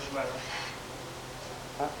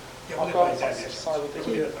 Encore sans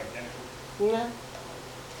ajouter.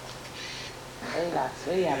 Relax,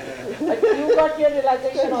 very happy. But you got your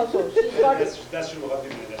realization also. She's got it.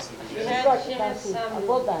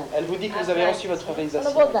 Both hands. Elle vous dit que vous avez reçu votre On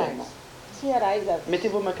réalisation. both hands. See her eyes are. Mettez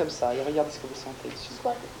vos mains comme ça et regardez ce que vous sentez dessus. She's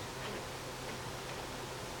got it.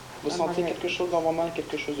 Vous sentez quelque chose dans vos mains,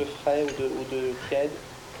 quelque chose de frais ou de tiède?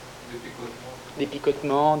 Des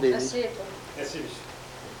picotements, des... Assieds-toi.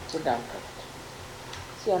 Sit down.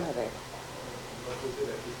 See on her head. On m'a posé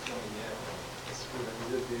la question hier, est-ce que la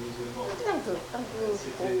visite des musulmans,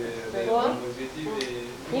 c'était la positive et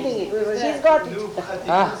Feeling it. She's got nous it.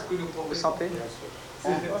 pratiquons ce que nous Vous proposons. sentez? C'est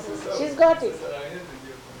ça. She's got it. Ça sert à rien de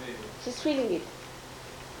dire qu'on est... She's feeling it.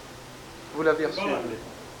 Vous l'avez reçu?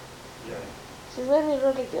 She's very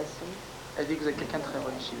religious. Elle dit que vous êtes quelqu'un de très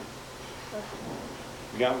religieux.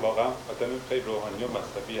 میگم واقعا آدم خیلی روحانی و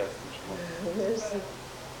مذهبی هستیم شما.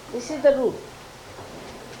 This is the root.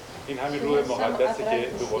 این همین روح مقدسی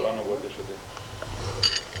که تو قرآن آورده شده.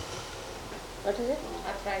 What is it?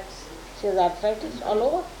 Arthritis. She has arthritis all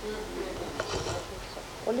over?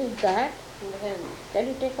 Only in the hand? In the hand. Can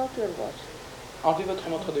you take out your watch? Enlevez votre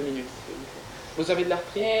montre 2 minutes. Vous avez de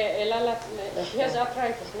l'arthrite? Elle a she has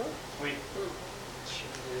arthritis, no? Oui.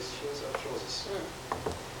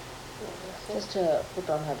 Just put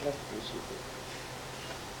on her left shoe.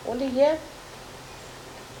 Only here?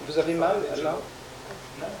 Vous avez mal là?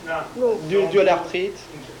 Non. Dû à l'arthrite?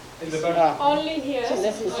 Only here.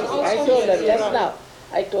 I told her just now.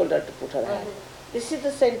 I told her to put her hand. This is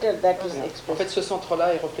the center that is En exposed. fait, ce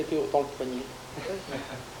centre-là est reflété dans le poignet.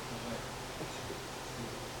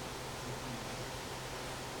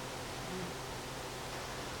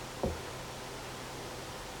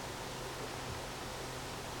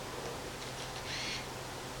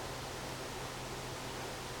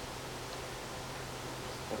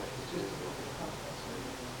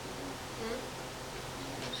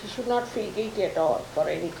 She should not feel guilty at all for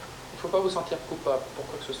anything. Il ne faut pas vous sentir coupable pour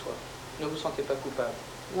quoi que ce soit. Ne vous sentez pas coupable.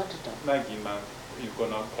 Not at all. نگیم من این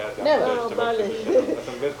گناه کردم نه، اشتباه بله. کردم.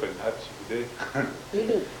 اصلا ول کنید هر چی بوده You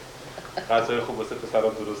do. غذای خوب واسه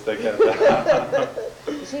پسرم درست نکردم.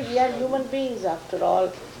 You see, we are human beings after all.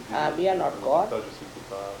 We are not God.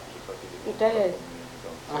 You tell her.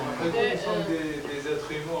 Nous sommes des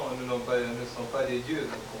êtres humains, nous ne sommes pas des dieux,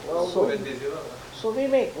 donc on peut commettre des erreurs. So we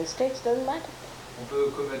make mistakes, doesn't matter. On peut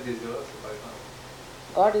commettre des erreurs, c'est pas grave.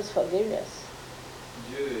 God is forgiveness.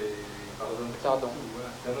 Dieu pardonne Pardon. tout.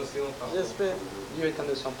 Voilà. C'est un océan de pardon. J'espère, Dieu est un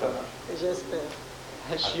océan pardon. j'espère.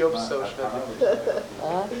 She hopes so.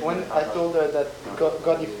 When I told her that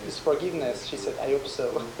God is forgiveness, she said, I hope so.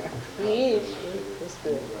 He is.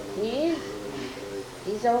 J'espère. He is.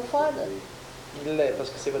 He's our Father. Il l'est parce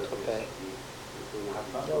que c'est votre Père.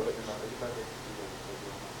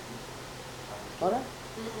 Voilà.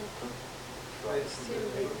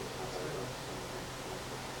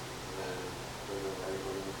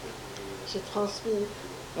 J'ai transmis.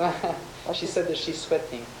 She said that she's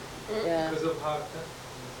sweating. Yeah. Because of heart,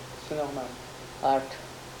 C'est normal. Heart,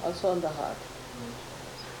 also on the heart.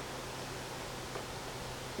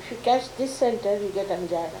 If you catch this center, you get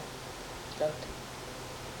angina. Doctor,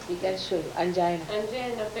 we can show you angina.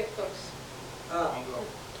 Angina pectoris. Ah,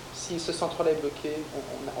 Si ce centre-là est bloqué,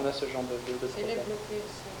 on a ce genre de Elle est problème. bloquée.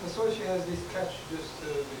 that's why she has this catch just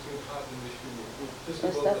between heart and the shoulder, just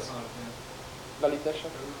Yes, above that's- the heart. Yeah. Valida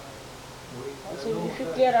chakra. So if you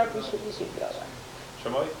clear out, we should be all right.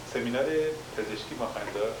 شما سمینار پزشکی ما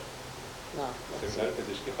خواهیم داشت. No. سمینار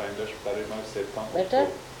پزشکی خواهیم داشت برای ماه سپتامبر. Better?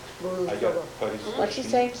 اگر پاریس What she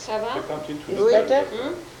saying? Ça va? فکر کنم توی Is طول better?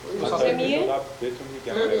 C'est mieux? بهتون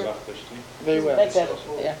میگم اگر وقت داشتیم. Very well. Better.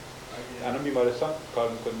 Yeah. الان بیمارستان کار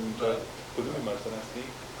میکنیم اینجا. کدوم بیمارستان هستی؟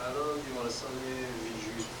 الان بیمارستان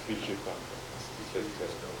ویژویی. ویلچیر کار میکنیم.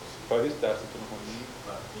 پاریس درستون خوندی؟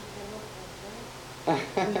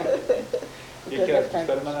 یکی از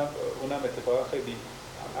دوستان منم اونم اتفاقا خیلی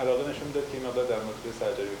علاقه نشون داد که این مقدار در مورد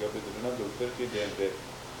سرجری بگم بدونم دکتر که دنده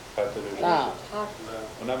پاتولوژی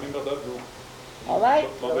اونم این مقدار رو All right.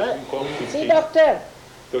 ما بهش میگیم See, doctor.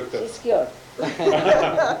 دکتر She's cured.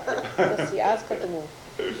 Just ask her to move.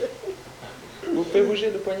 Vous pouvez bouger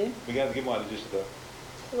le poignet? میگن دیگه معالجه شده.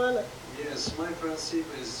 Voilà. Yes, my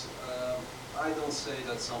principle is I don't say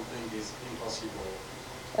that something is impossible.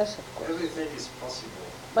 Yes, of course. Everything is possible.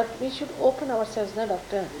 But we should open ourselves, no,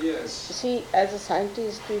 doctor? Yes. You see, as a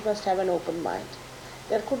scientist, we must have an open mind.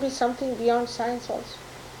 There could be something beyond science also.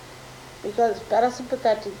 Because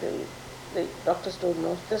parasympathetic, the doctors don't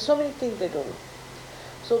know. There's so many things they don't know.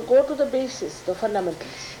 So go to the basis, the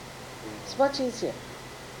fundamentals. It's much easier.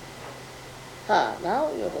 Now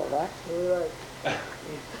you're all right. Right.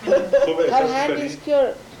 Her hand is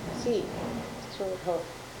cured. See, show her.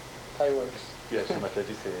 How it works. H.H.Shri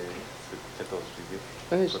Mataji c'est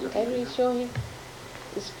aujourd'hui. Can we show him?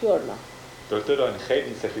 It's cured now. دکتر رانی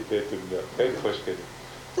خیلی سفید بهتون میاد. خیلی خوشگلی.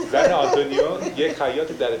 زن آنتونیو یک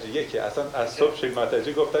خیاط درجه یکه. اصلا از صبح شری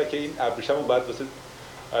ماتجی گفتن که این ابریشمو باید واسه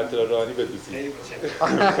آیت الله روحانی بدوزید.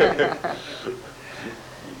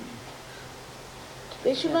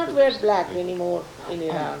 They should not wear black anymore in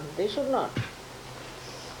Iran. They should not.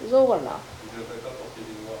 It's over now.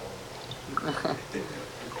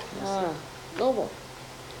 No more.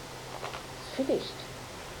 It's finished.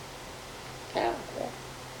 Yeah.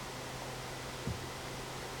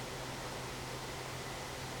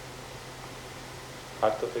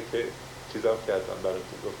 حتی فکر چیزام کردم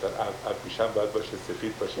براتون گفتن ابریشم باید باشه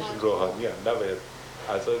سفید باشه این روحانی هم نباید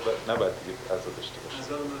نباید دیگه عزا داشته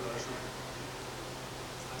باشه.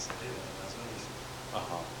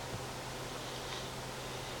 آها.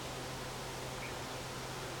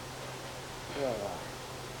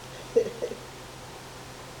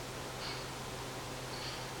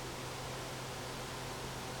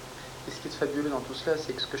 Et ce qui est fabuleux dans tout cela,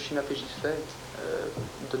 c'est que ce que Shri Mataji fait,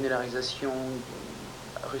 donner la réalisation,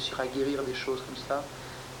 réussir à guérir des choses comme ça,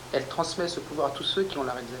 elle transmet ce pouvoir à tous ceux qui ont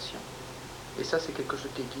la réalisation. Et ça, c'est quelque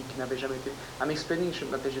chose qui n'avait jamais été. I'm explaining, Shri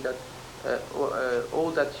Mataji, that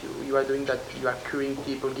all that you are doing, that you are curing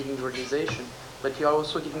people, giving realization, but you are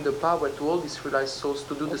also giving the power to all these realized souls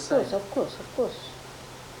to do the same. Of course.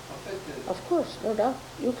 Of course, no doubt.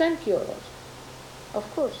 You can cure also. Of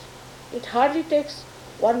course. It hardly takes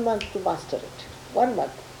 1 month to master it. 1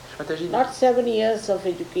 month. Not 7 years of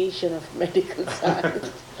education of medical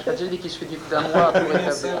science. Mataji dit qu'il suffit d'un mois pour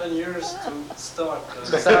établir. 7 years to start.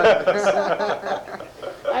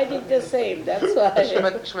 I did the same, that's why.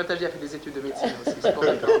 Shri Mataji a fait des études de médecine aussi, c'est pour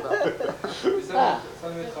ça qu'il en parle. Ça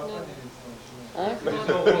ne mettra pas des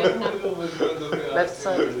Left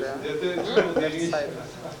side is there. Left side.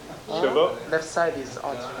 Left side is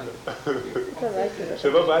on.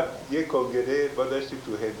 شما بعد یه کنگره ما داشتیم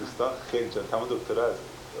تو هندوستان خیلی جان تمام دکترها از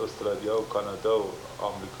استرالیا و کانادا و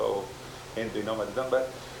آمریکا و هند اینا اومدن بعد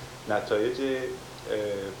نتایج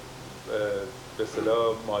به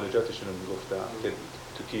اصطلاح معالجاتشون رو میگفتن که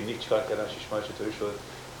تو کلینیک چیکار کردن 6 ماه چطوری شد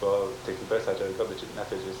با تکنیک‌های سرجری‌ها به چه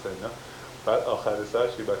نتایج رسیدن اینا. بعد آخر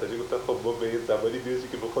سر شری ماتجی گفتن خب ما به یه زمانی میرسیم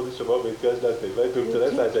که به خود شما به احتیاج نداریم ولی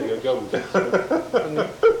دکترهای سرجری‌ها بودن.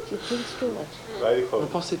 ولی خب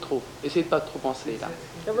Vous pensez trop. Essayez de pas trop penser là.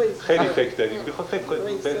 خیلی فکر داریم. میخواد فکر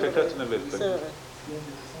کنید. فکراتون رو ول کنید.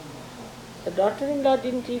 The daughter-in-law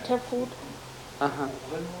didn't eat her food.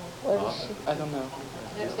 Where is she? I don't know.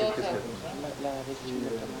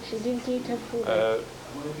 She didn't eat her food.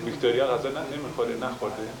 ویکتوریا غذا نمیخوره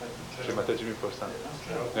نخورده. شری ماتجی میپرسن.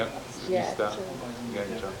 نه نیستم. میگن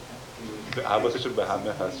اینجا. حواسشون به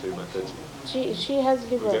همه هست شری ماتجی. She has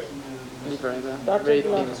liver. Liver,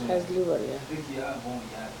 Daughter-in-law has liver, yeah.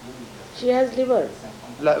 She has liver.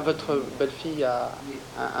 Là, votre belle-fille a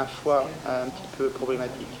un foie un petit peu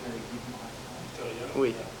problématique.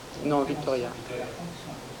 Oui. Non, Victoria.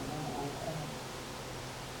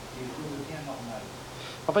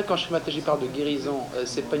 En fait, quand Shri Mataji parle de guérison,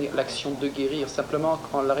 c'est pas l'action de guérir. Simplement,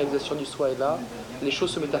 quand la réalisation du soi est là, les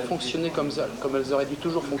choses se mettent à fonctionner comme elles auraient dû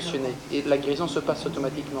toujours fonctionner. Et la guérison se passe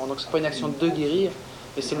automatiquement. Donc, c'est pas une action de guérir,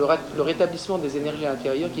 mais c'est le rétablissement des énergies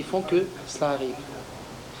intérieures qui font que cela arrive.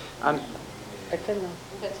 Better.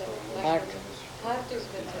 Heart. Heart is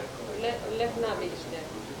better. Left navi is there.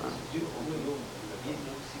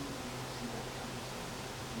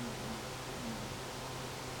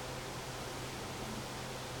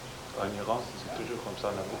 En Iran, c'est toujours comme ça.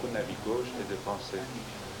 On a beaucoup de navis gauche et de pensée.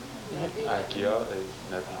 Agya et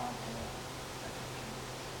navi.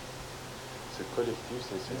 C'est collectif,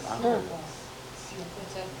 c'est incroyable.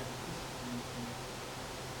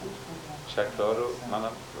 شکل‌ها رو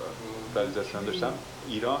منم ولیداسیون داشتم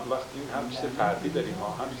ایران وقتی این هم چیز فردی داریم ما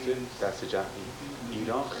هم چیز دست جمعی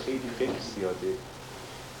ایران خیلی خیلی زیاده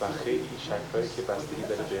و خیلی شکل‌هایی که بستگی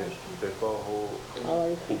داره به رفاه و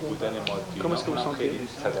خوب بودن مادی هم خیلی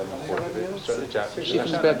صدمه خورده به صورت جمعی She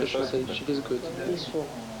feels better, she feels good.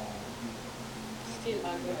 Still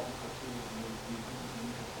angry.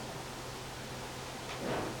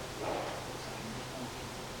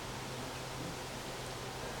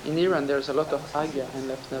 In Iran, there's a lot of Agya and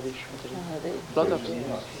left navi. A lot of.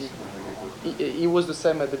 He was the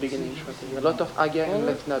same at the beginning. A lot of Agya and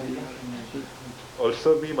left navi.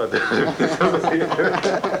 Also me, madame.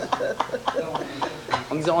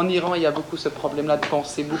 On disait en Iran, il y a beaucoup ce problème-là de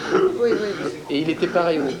penser beaucoup. Oui. Et il était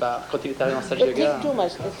pareil au départ, quand il est arrivé dans Sage They Yoga. think too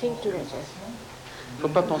much, they think too much. Il ne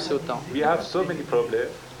faut pas penser autant. We have so many problems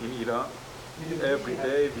in Iran. Every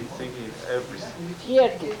day we think in everything.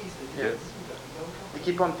 Here too. Yes. We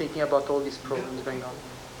keep on thinking about all these problems going on.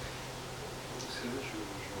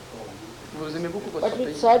 Vous aimez beaucoup votre But with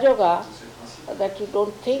pays. Sahaja Yoga, that you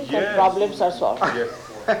don't think and problems are solved. Yes.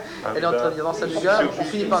 Elle est en train de dire dans Sage Yoga, on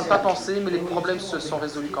finit par ne pas penser, mais les problèmes se sont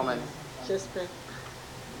résolus quand même. J'espère.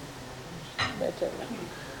 Better.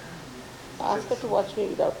 Ask her to watch me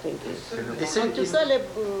without thinking. Et c'est En une tout question. cas, les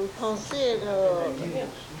pensées,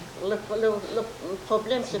 le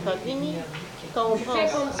problème, c'est pas fini. Quand on Fais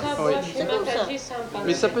pense. comme ça, Oui. vois Shri Mataji sans penser.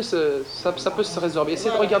 Mais ça peut se résorber.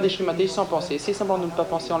 Essayez de regarder Shri Mataji sans penser. Essayez simplement de ne pas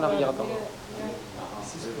penser en la regardant.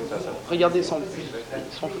 Regardez son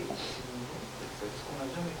front.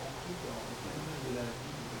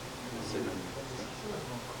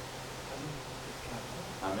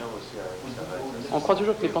 On croit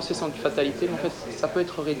toujours que les pensées sont une fatalité, mais en fait, ça peut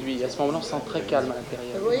être réduit. À ce moment-là, on se sent très calme à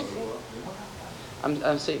l'intérieur. Oui.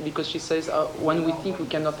 I'm saying because she says when we think we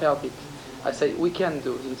cannot help it, I say we can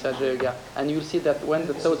do in Sahaja Yoga, and you'll see that when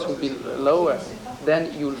the thoughts will be lower,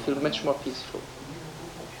 then you'll feel much more peaceful.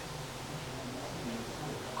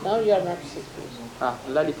 Now you are not sick. Ah,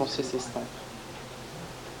 là les pensées s'estompent.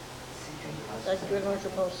 Actuellement, je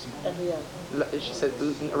pense à rien. She said,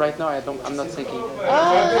 right now I'm not thinking.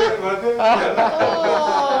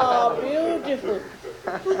 Oh, beautiful.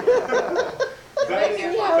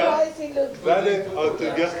 See how nice he looks. بله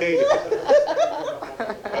آتوگه خیلی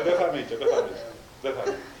بفرمایید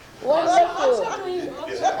Wonderful.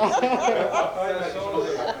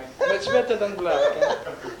 Much better than black.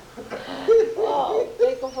 Wow,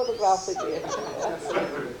 take a photograph with you.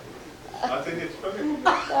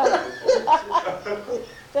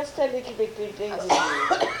 Just a little bit will take with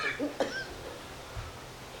you.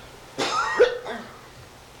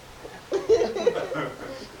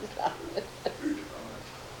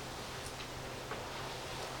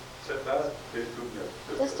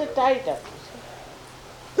 Just a tight up.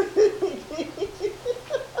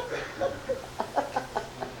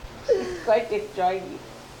 She's quite enjoying it.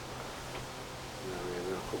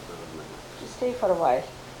 Stay for a while.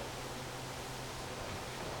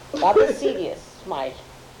 Rather serious smile.